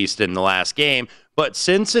 at least in the last game. But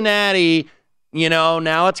Cincinnati,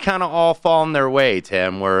 now it's kind of all fallen their way,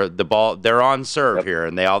 Tim, where they're on serve here,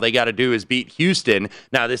 and all they got to do is beat Houston.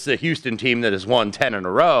 Now, this is a Houston team that has won 10 in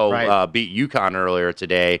a row, beat UConn earlier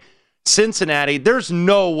today. Cincinnati, there's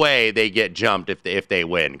no way they get jumped if they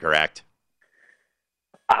win, correct?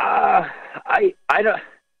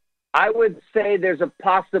 I would say there's a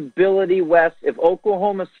possibility, Wes, if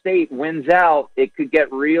Oklahoma State wins out, it could get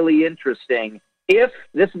really interesting. This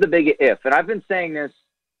is the big if, and I've been saying this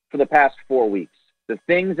for the past 4 weeks. The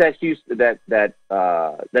things that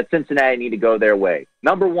that Cincinnati need to go their way.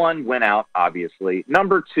 Number 1, win out, obviously.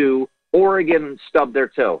 Number 2, Oregon stubbed their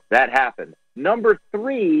toe. That happened. Number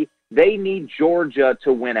 3, they need Georgia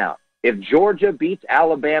to win out. If Georgia beats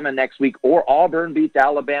Alabama next week or Auburn beats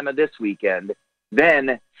Alabama this weekend,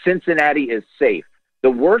 then Cincinnati is safe. The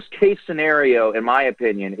worst case scenario, in my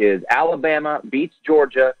opinion, is Alabama beats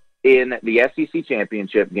Georgia in the SEC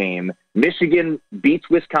championship game. Michigan beats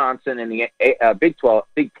Wisconsin in the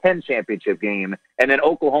Big Ten championship game. And then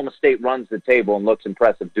Oklahoma State runs the table and looks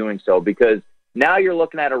impressive doing so, because now you're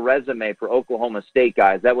looking at a resume for Oklahoma State,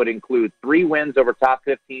 guys. That would include 3 wins over top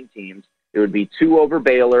 15 teams. It would be 2 over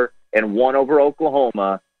Baylor and 1 over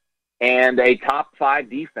Oklahoma, and a top 5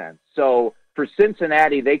 defense. So for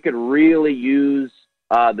Cincinnati, they could really use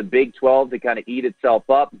the Big 12 to kind of eat itself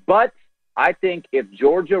up. But I think if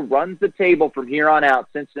Georgia runs the table from here on out,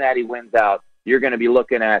 Cincinnati wins out, you're going to be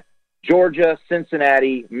looking at Georgia,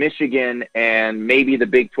 Cincinnati, Michigan, and maybe the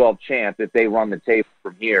Big 12 champ if they run the table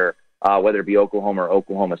from here, whether it be Oklahoma or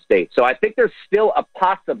Oklahoma State. So I think there's still a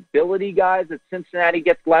possibility, guys, that Cincinnati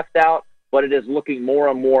gets left out, but it is looking more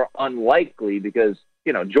and more unlikely because,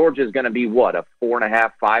 you know, Georgia is going to be, what, a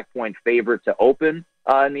 4.5, 5-point favorite to open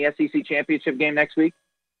in the SEC championship game next week?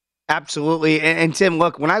 Absolutely. And Tim,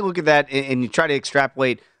 look, when I look at that and you try to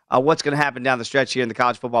extrapolate what's going to happen down the stretch here in the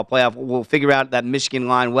college football playoff, we'll figure out that Michigan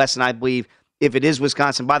line. Wes and I believe if it is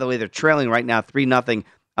Wisconsin, by the way, they're trailing right now 3-0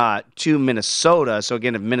 to Minnesota. So,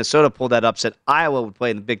 again, if Minnesota pulled that upset, Iowa would play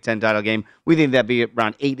in the Big Ten title game. We think that'd be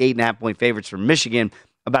around 8.5-point favorites for Michigan.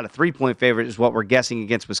 About a 3-point favorite is what we're guessing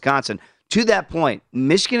against Wisconsin. To that point,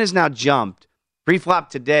 Michigan has now jumped,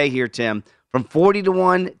 pre-flop today here, Tim, from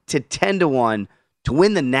 40-1 to 10-1 to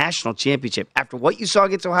win the national championship. After what you saw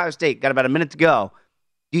against Ohio State, got about a minute to go,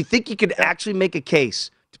 do you think you could actually make a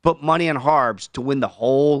case to put money on Harbs to win the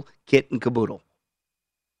whole kit and caboodle?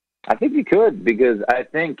 I think you could, because I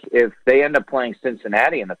think if they end up playing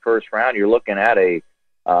Cincinnati in the first round, you're looking at a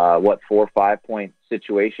 4 or 5 point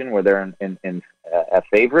situation where they're in a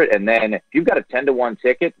favorite. And then if you've got a 10-1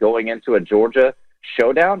 ticket going into a Georgia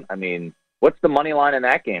showdown, I mean, what's the money line in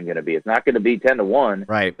that game going to be? It's not going to be 10-1.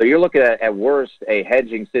 Right. So you're looking at worst, a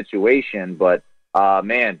hedging situation. But,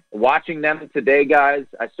 man, watching them today, guys,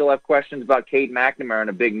 I still have questions about Cade McNamara in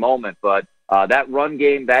a big moment. But that run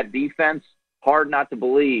game, that defense, hard not to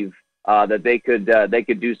believe that they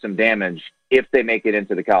could do some damage if they make it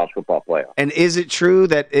into the college football playoff. And is it true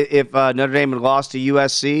that if Notre Dame had lost to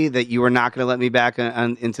USC, that you were not going to let me back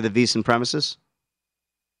into the VSiN premises?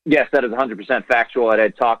 Yes, that is 100% factual. I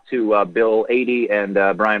had talked to Bill Adie and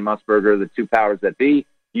Brian Musburger, the two powers that be.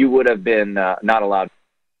 You would have been not allowed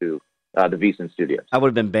to the VSiN studios. I would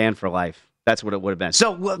have been banned for life. That's what it would have been.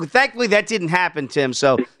 So, thankfully, that didn't happen, Tim.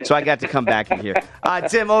 So I got to come back in here.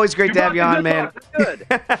 Tim, always great to have you on, man. Good.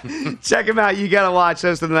 Check him out. You got to watch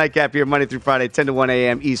Host of the Nightcap here Monday through Friday, 10 to 1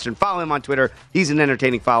 a.m. Eastern. Follow him on Twitter. He's an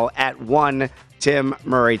entertaining follow at 1 Tim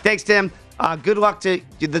Murray. Thanks, Tim. Good luck to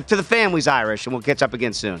the family's Irish, and we'll catch up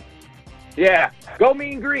again soon. Yeah. Go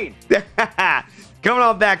Mean Green. Coming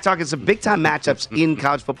on back, talking some big-time matchups in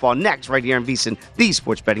college football next right here on VSiN, the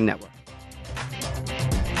Sports Betting Network.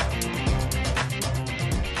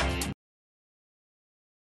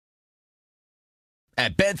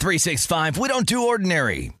 At Bet365, we don't do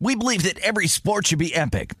ordinary. We believe that every sport should be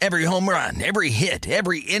epic. Every home run, every hit,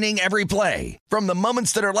 every inning, every play. From the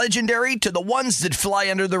moments that are legendary to the ones that fly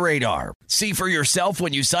under the radar. See for yourself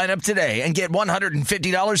when you sign up today and get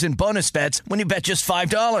 $150 in bonus bets when you bet just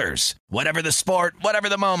 $5. Whatever the sport, whatever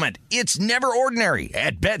the moment, it's never ordinary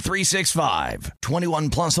at Bet365. 21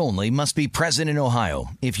 plus only. Must be present in Ohio.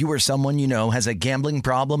 If you or someone you know has a gambling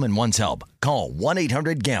problem and wants help, call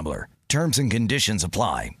 1-800-GAMBLER. Terms and conditions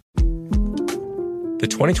apply. The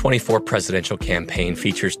 2024 presidential campaign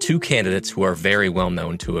features 2 candidates who are very well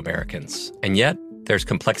known to Americans. And yet, there's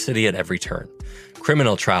complexity at every turn.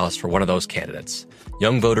 Criminal trials for one of those candidates.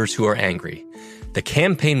 Young voters who are angry. The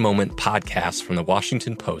Campaign Moment podcast from the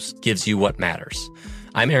Washington Post gives you what matters.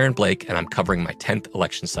 I'm Aaron Blake, and I'm covering my 10th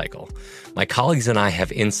election cycle. My colleagues and I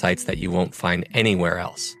have insights that you won't find anywhere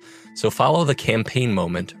else. So follow the Campaign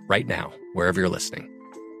Moment right now, wherever you're listening.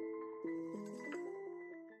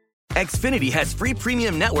 Xfinity has free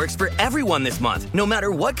premium networks for everyone this month, no matter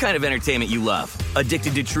what kind of entertainment you love.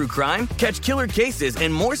 Addicted to true crime? Catch killer cases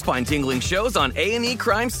and more spine-tingling shows on A&E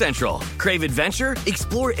Crime Central. Crave adventure?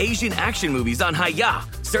 Explore Asian action movies on Hi-YAH.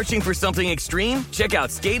 Searching for something extreme? Check out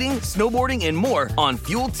skating, snowboarding, and more on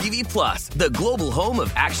Fuel TV Plus, the global home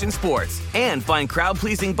of action sports. And find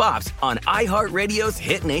crowd-pleasing bops on iHeartRadio's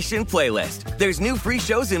Hit Nation playlist. There's new free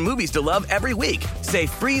shows and movies to love every week. Say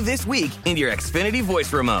free this week in your Xfinity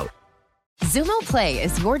voice remote. Xumo Play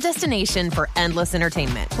is your destination for endless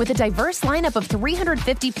entertainment. With a diverse lineup of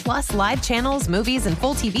 350 plus live channels, movies, and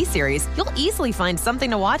full TV series, you'll easily find something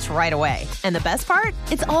to watch right away. And the best part?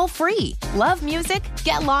 It's all free. Love music?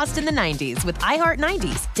 Get lost in the 90s with iHeart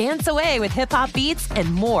 90s, dance away with hip-hop beats,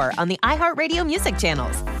 and more on the iHeartRadio music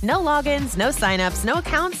channels. No logins, no signups, no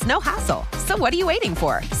accounts, no hassle. So what are you waiting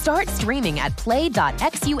for? Start streaming at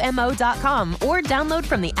play.xumo.com or download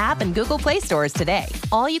from the app and Google Play stores today.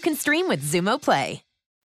 All you can stream with Xumo Play.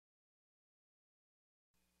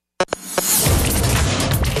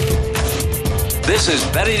 This is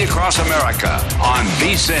Betting Across America on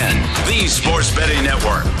VSiN, the Sports Betting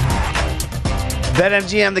Network.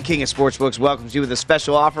 BetMGM, the king of sportsbooks, welcomes you with a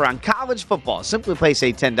special offer on college football. Simply place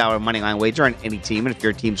a $10 moneyline wager on any team, and if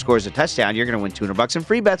your team scores a touchdown, you're going to win $200 in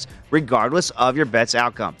free bets, regardless of your bet's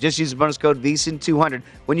outcome. Just use the bonus code VSiN200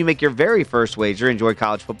 when you make your very first wager. Enjoy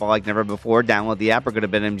college football like never before. Download the app or go to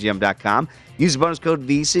BetMGM.com. Use the bonus code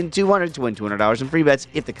VSiN200 to win $200 in free bets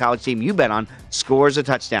if the college team you bet on scores a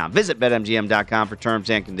touchdown. Visit BetMGM.com for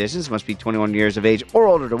terms and conditions. Must be 21 years of age or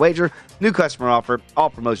older to wager. New customer offer.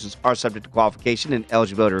 All promotions are subject to qualification and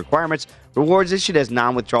eligibility requirements. Rewards issued as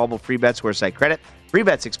non-withdrawable free bets or site credit. Free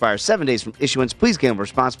bets expire 7 days from issuance. Please gamble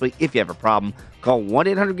responsibly. If you have a problem, call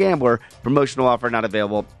 1-800-GAMBLER. Promotional offer not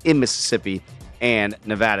available in Mississippi and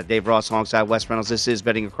Nevada. Dave Ross alongside Wes Reynolds. This is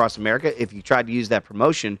Betting Across America. If you tried to use that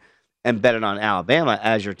promotion and bet it on Alabama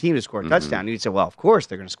as your team to score a touchdown, you'd say, well, of course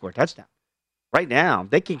they're going to score a touchdown. Right now,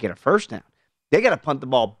 they can't get a first down. They got to punt the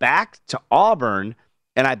ball back to Auburn,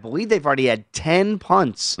 and I believe they've already had 10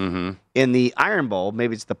 punts in the Iron Bowl.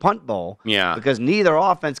 Maybe it's the Punt Bowl. Yeah. Because neither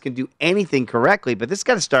offense can do anything correctly. But this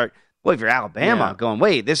got to start, well, if you're Alabama, going,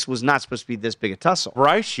 wait, this was not supposed to be this big a tussle.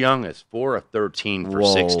 Bryce Young is 4 of 13 for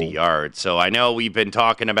 60 yards. So I know we've been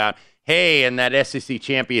talking about, hey, in that SEC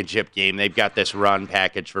championship game, they've got this run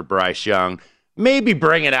package for Bryce Young. Maybe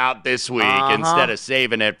bring it out this week instead of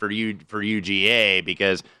saving it for UGA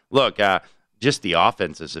because, look, just the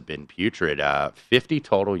offenses have been putrid. 50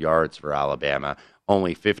 total yards for Alabama,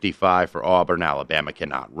 only 55 for Auburn. Alabama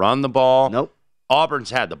cannot run the ball. Nope.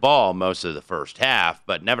 Auburn's had the ball most of the first half,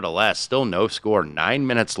 but nevertheless, still no score. 9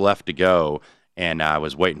 minutes left to go. And I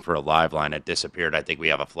was waiting for a live line. It disappeared. I think we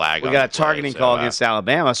have a flag. We got a targeting call against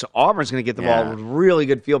Alabama, so Auburn's going to get the ball with really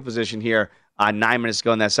good field position here. 9 minutes to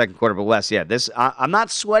go in that second quarter. But Wes, I'm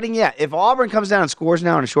not sweating yet. If Auburn comes down and scores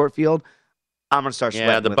now in a short field, I'm going to start sweating.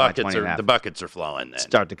 Yeah, the buckets are flowing then.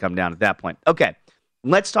 Start to come down at that point. Okay,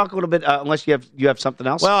 let's talk a little bit. Unless you have something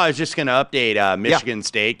else. Well, I was just going to update. Michigan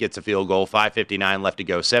State gets a field goal. 5:59 left to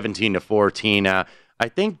go. 17-14. I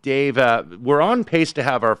think Dave, we're on pace to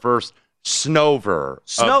have our first Snover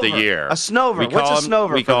of the year. A Snover. What's a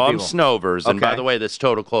Snover? We call them Snovers. And by the way, this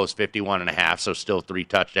total close 51.5, so still 3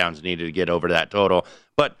 touchdowns needed to get over that total.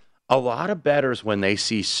 But a lot of bettors, when they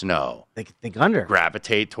see snow, they think under.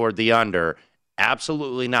 Gravitate toward the under.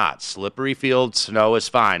 Absolutely not. Slippery field, snow is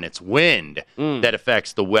fine. It's wind that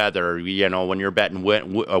affects the weather. You know, when you're betting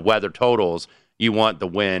weather totals, you want the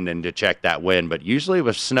wind and to check that wind. But usually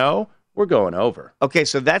with snow, we're going over. Okay,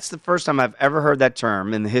 so that's the first time I've ever heard that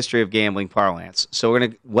term in the history of gambling parlance. So we're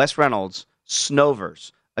going to Wes Reynolds,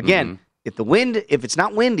 Snovers. Again, if it's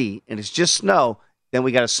not windy and it's just snow, then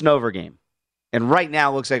we got a Snover game. And right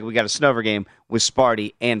now it looks like we got a Snover game with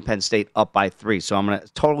Sparty and Penn State up by 3. So I'm going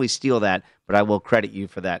to totally steal that, but I will credit you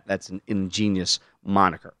for that. That's an ingenious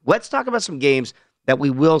moniker. Let's talk about some games that we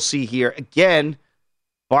will see here. Again,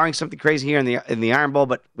 barring something crazy here in the Iron Bowl,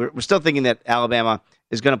 but we're still thinking that Alabama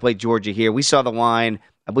is going to play Georgia here. We saw the line,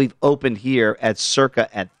 I believe, opened here at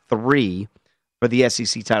circa at 3 for the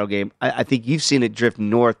SEC title game. I think you've seen it drift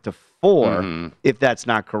north to 4, if that's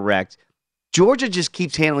not correct. Georgia just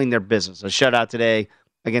keeps handling their business. A shutout today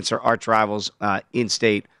against their arch rivals in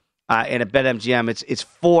state. And at BetMGM, it's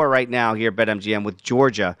 4 right now here at BetMGM with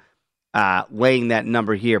Georgia laying that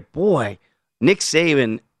number here. Boy, Nick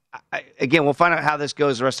Saban, again, we'll find out how this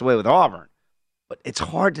goes the rest of the way with Auburn. But it's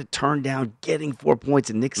hard to turn down getting 4 points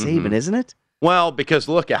in Nick Saban, isn't it? Well, because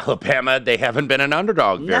look, Alabama, they haven't been an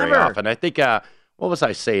underdog very often. I think, what was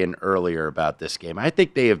I saying earlier about this game? I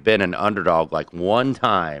think they have been an underdog like one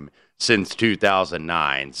time since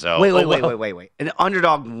 2009. So wait. An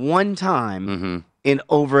underdog one time in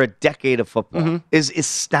over a decade of football is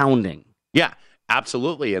astounding. Yeah,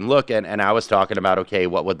 absolutely. And look, and I was talking about, okay,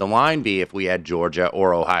 what would the line be if we had Georgia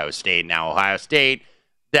or Ohio State? Now, Ohio State,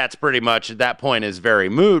 that's pretty much, at that point, is very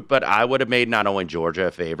moot, but I would have made not only Georgia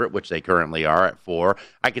a favorite, which they currently are at 4.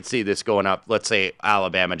 I could see this going up. Let's say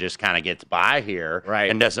Alabama just kind of gets by here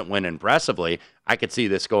and doesn't win impressively. I could see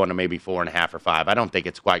this going to maybe 4.5 or 5. I don't think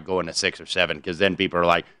it's quite going to 6 or 7 because then people are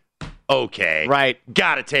like, okay, right,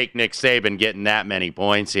 got to take Nick Saban getting that many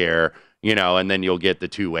points here, and then you'll get the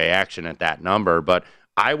two-way action at that number. But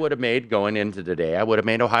I would have made, going into today,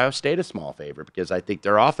 Ohio State a small favorite because I think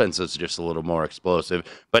their offense is just a little more explosive.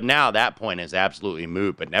 But now that point is absolutely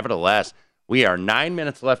moot. But nevertheless, we are 9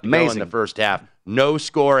 minutes left to go in the first half. No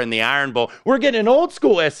score in the Iron Bowl. We're getting an old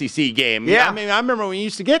school SEC game. Yeah. I mean, I remember we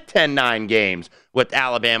used to get 10-9 games with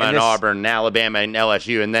Alabama and Auburn, and Alabama and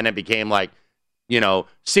LSU, and then it became like,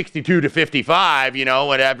 62-55,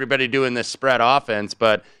 with everybody doing this spread offense.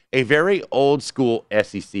 But a very old school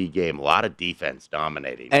SEC game, a lot of defense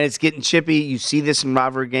dominating. And it's getting chippy. You see this in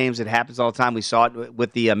rivalry games. It happens all the time. We saw it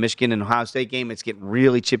with the Michigan and Ohio State game. It's getting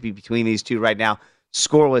really chippy between these two right now.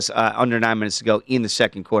 Scoreless under 9 minutes to go in the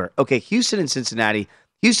second quarter. Okay, Houston and Cincinnati.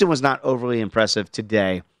 Houston was not overly impressive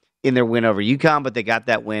today in their win over UConn, but they got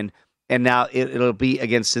that win. And now it'll be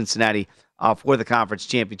against Cincinnati for the conference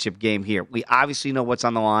championship game here. We obviously know what's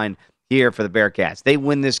on the line here for the Bearcats. They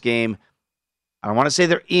win this game. I don't want to say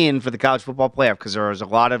they're in for the college football playoff because there's a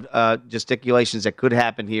lot of gesticulations that could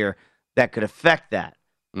happen here that could affect that.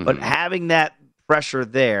 Mm-hmm. But having that pressure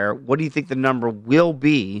there, what do you think the number will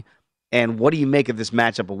be? And what do you make of this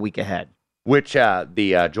matchup a week ahead? Which,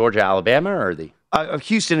 the Georgia-Alabama or the?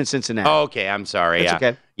 Houston and Cincinnati. Oh, okay, I'm sorry. That's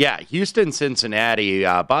okay. Yeah, Houston-Cincinnati.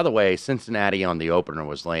 By the way, Cincinnati on the opener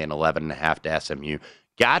was laying 11.5 to SMU.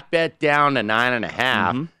 Got bet down to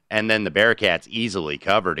 9.5, and then the Bearcats easily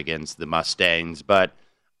covered against the Mustangs. But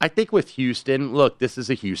I think with Houston, look, this is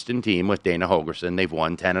a Houston team with Dana Holgorsen. They've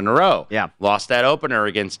won 10 in a row. Yeah. Lost that opener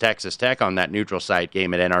against Texas Tech on that neutral site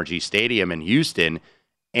game at NRG Stadium in Houston.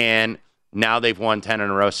 And now they've won 10 in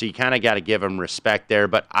a row, so you kind of got to give them respect there.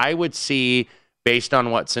 But I would see, based on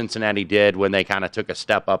what Cincinnati did when they kind of took a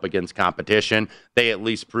step up against competition, they at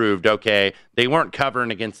least proved, okay, they weren't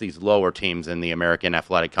covering against these lower teams in the American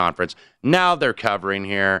Athletic Conference. Now they're covering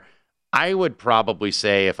here. I would probably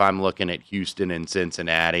say, if I'm looking at Houston and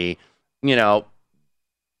Cincinnati,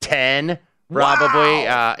 10 probably.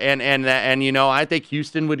 Wow. And I think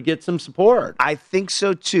Houston would get some support. I think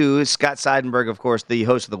so, too. Scott Seidenberg, of course, the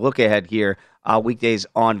host of the Look Ahead here, weekdays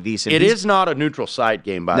on VSiN. It is not a neutral site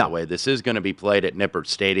game, by the way. This is going to be played at Nippert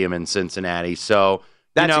Stadium in Cincinnati. So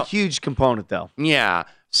that's a huge component, though. Yeah.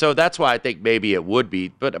 So that's why I think maybe it would be.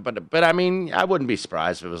 But I mean, I wouldn't be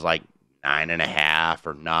surprised if it was like 9.5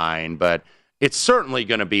 or 9. But it's certainly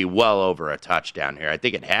going to be well over a touchdown here. I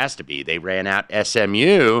think it has to be. They ran out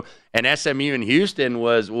SMU, and SMU and Houston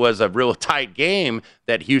was a real tight game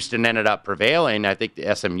that Houston ended up prevailing. I think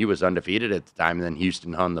the SMU was undefeated at the time, and then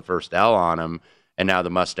Houston hung the first L on them, and now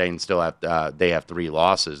the Mustangs still have they have 3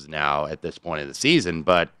 losses now at this point of the season.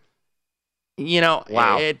 But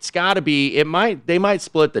wow, it's got to be. They might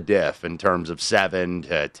split the diff in terms of 7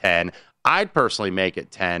 to 10. I'd personally make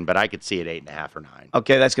it 10, but I could see it 8.5 or 9.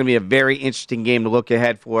 Okay, that's going to be a very interesting game to look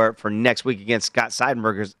ahead for next week against Scott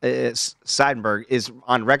Seidenberg. Seidenberg is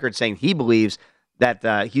on record saying he believes that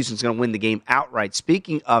Houston's going to win the game outright.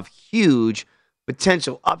 Speaking of huge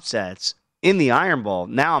potential upsets in the Iron Bowl,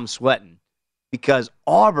 now I'm sweating because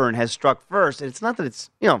Auburn has struck first, and it's not that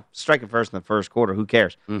it's striking first in the first quarter. Who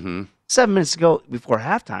cares? 7 minutes to go before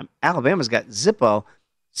halftime, Alabama's got Zippo,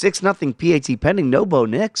 6-0 PAT pending, no Bo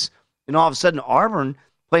Nix. And all of a sudden, Auburn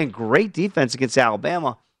playing great defense against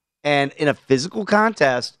Alabama. And in a physical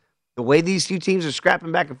contest, the way these two teams are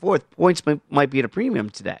scrapping back and forth, points might be at a premium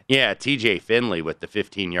today. Yeah, T.J. Finley with the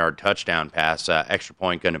 15-yard touchdown pass, extra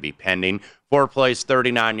point going to be pending. 4 plays,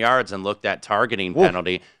 39 yards, and looked at targeting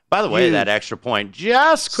penalty. By the way, that extra point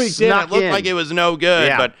just squeaked in. It looked like it was no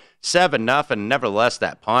good, but 7-0. Nevertheless,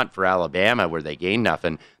 that punt for Alabama where they gained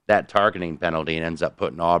nothing, that targeting penalty, and ends up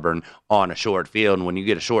putting Auburn on a short field. And when you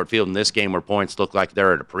get a short field in this game where points look like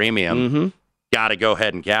they're at a premium, got to go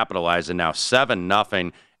ahead and capitalize. And now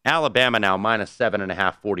 7-0. Alabama now minus 7.5,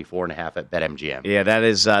 44.5 at BetMGM.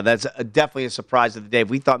 Yeah, that's definitely a surprise of the day. If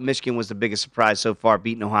we thought Michigan was the biggest surprise so far,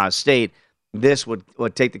 beating Ohio State, this would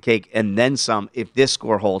take the cake and then some if this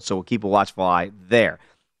score holds. So we'll keep a watchful eye there.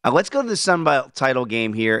 Let's go to the Sun Belt title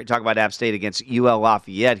game here. Talk about App State against UL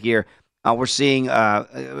Lafayette here. We're seeing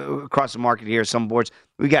across the market here some boards.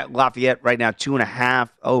 We got Lafayette right now 2.5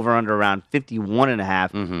 over under around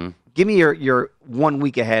 51.5. Give me your 1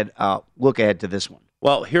 week ahead look ahead to this one.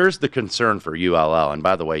 Well, here's the concern for ULL. And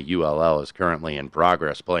by the way, ULL is currently in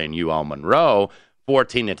progress playing UL Monroe.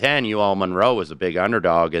 14-10, UL Monroe is a big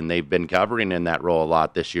underdog, and they've been covering in that role a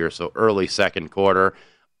lot this year. So early second quarter.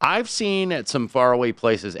 I've seen at some faraway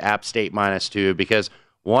places App State -2 because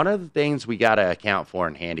one of the things we got to account for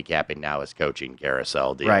in handicapping now is coaching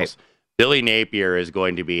carousel deals. Right. Billy Napier is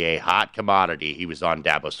going to be a hot commodity. He was on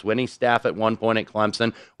Dabo Swinney's staff at one point at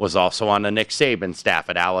Clemson, was also on the Nick Saban staff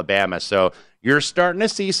at Alabama. So you're starting to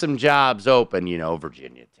see some jobs open,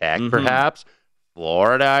 Virginia Tech perhaps,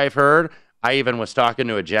 Florida I've heard. I even was talking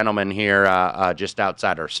to a gentleman here just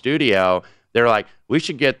outside our studio. They're like, we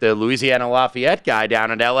should get the Louisiana Lafayette guy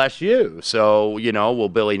down at LSU. So, will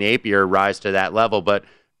Billy Napier rise to that level? But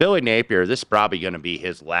Billy Napier, this is probably going to be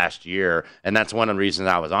his last year, and that's one of the reasons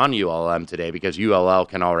I was on ULM today, because ULL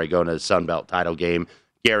can already go to the Sun Belt title game,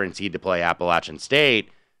 guaranteed to play Appalachian State,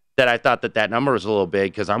 that I thought that number was a little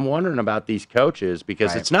big, because I'm wondering about these coaches,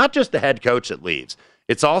 because It's not just the head coach that leaves.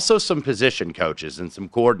 It's also some position coaches and some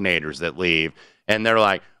coordinators that leave, and they're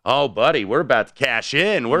like, oh, buddy, we're about to cash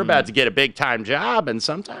in. We're about to get a big-time job, and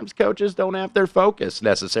sometimes coaches don't have their focus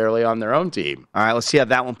necessarily on their own team. All right, let's see how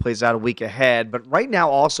that one plays out a week ahead. But right now,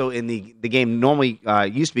 also in the game normally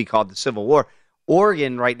used to be called the Civil War,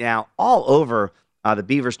 Oregon right now all over the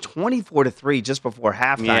Beavers 24-3 just before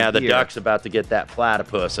halftime. Yeah, the Ducks about to get that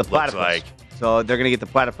platypus, it looks like. So they're going to get the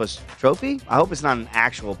platypus trophy? I hope it's not an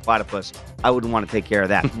actual platypus. I wouldn't want to take care of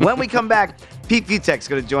that. When we come back, Pete Vitek's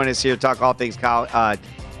going to join us here, talk all things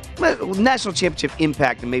national championship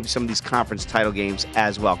impact and maybe some of these conference title games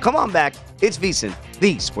as well. Come on back. It's VSiN,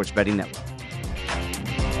 the Sports Betting Network.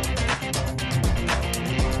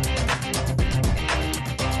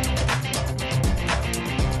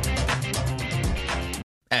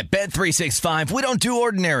 At Bet365, we don't do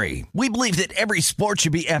ordinary. We believe that every sport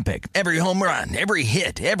should be epic. Every home run, every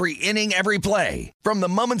hit, every inning, every play. From the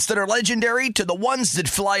moments that are legendary to the ones that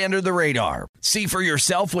fly under the radar. See for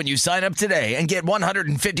yourself when you sign up today and get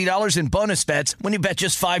 $150 in bonus bets when you bet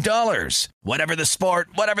just $5. Whatever the sport,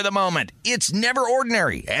 whatever the moment, it's never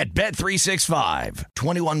ordinary at Bet365.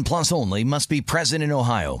 21 plus only. Must be present in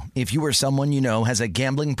Ohio. If you or someone you know has a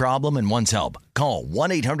gambling problem and wants help, call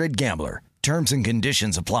 1-800-GAMBLER. Terms and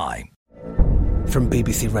conditions apply. From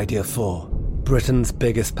BBC Radio 4, Britain's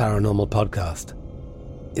biggest paranormal podcast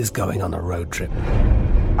is going on a road trip.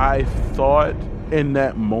 I thought in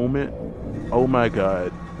that moment, oh my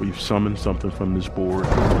God, we've summoned something from this board.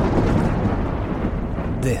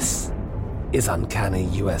 This is Uncanny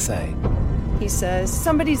USA. He says,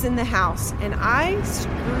 somebody's in the house, and I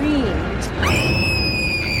screamed.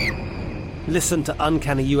 Listen to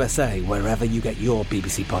Uncanny USA wherever you get your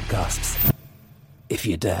BBC podcasts, if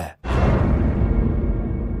you dare.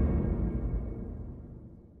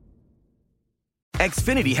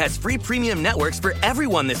 Xfinity has free premium networks for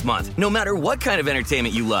everyone this month, no matter what kind of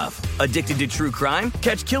entertainment you love. Addicted to true crime?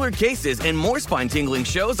 Catch killer cases and more spine-tingling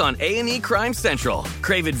shows on A&E Crime Central.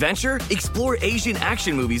 Crave adventure? Explore Asian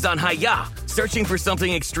action movies on Hi-YAH. Searching for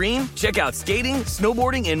something extreme? Check out skating,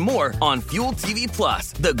 snowboarding, and more on Fuel TV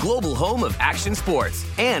Plus, the global home of action sports.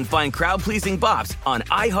 And find crowd-pleasing bops on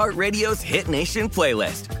iHeartRadio's Hit Nation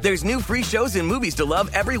playlist. There's new free shows and movies to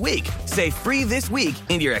love every week. Say free this week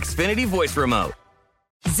in your Xfinity voice remote.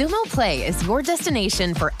 Xumo Play is your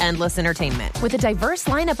destination for endless entertainment. With a diverse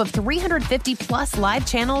lineup of 350 plus live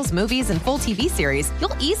channels, movies, and full TV series,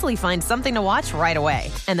 you'll easily find something to watch right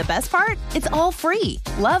away. And the best part? It's all free.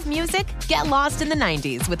 Love music? Get lost in the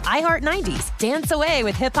 90s with iHeart 90s, dance away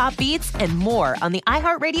with hip-hop beats, and more on the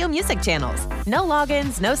iHeartRadio music channels. No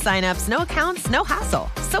logins, no signups, no accounts, no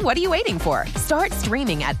hassle. So what are you waiting for? Start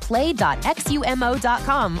streaming at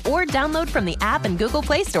play.xumo.com or download from the app and Google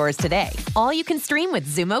Play stores today. All you can stream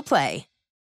with Xumo Play.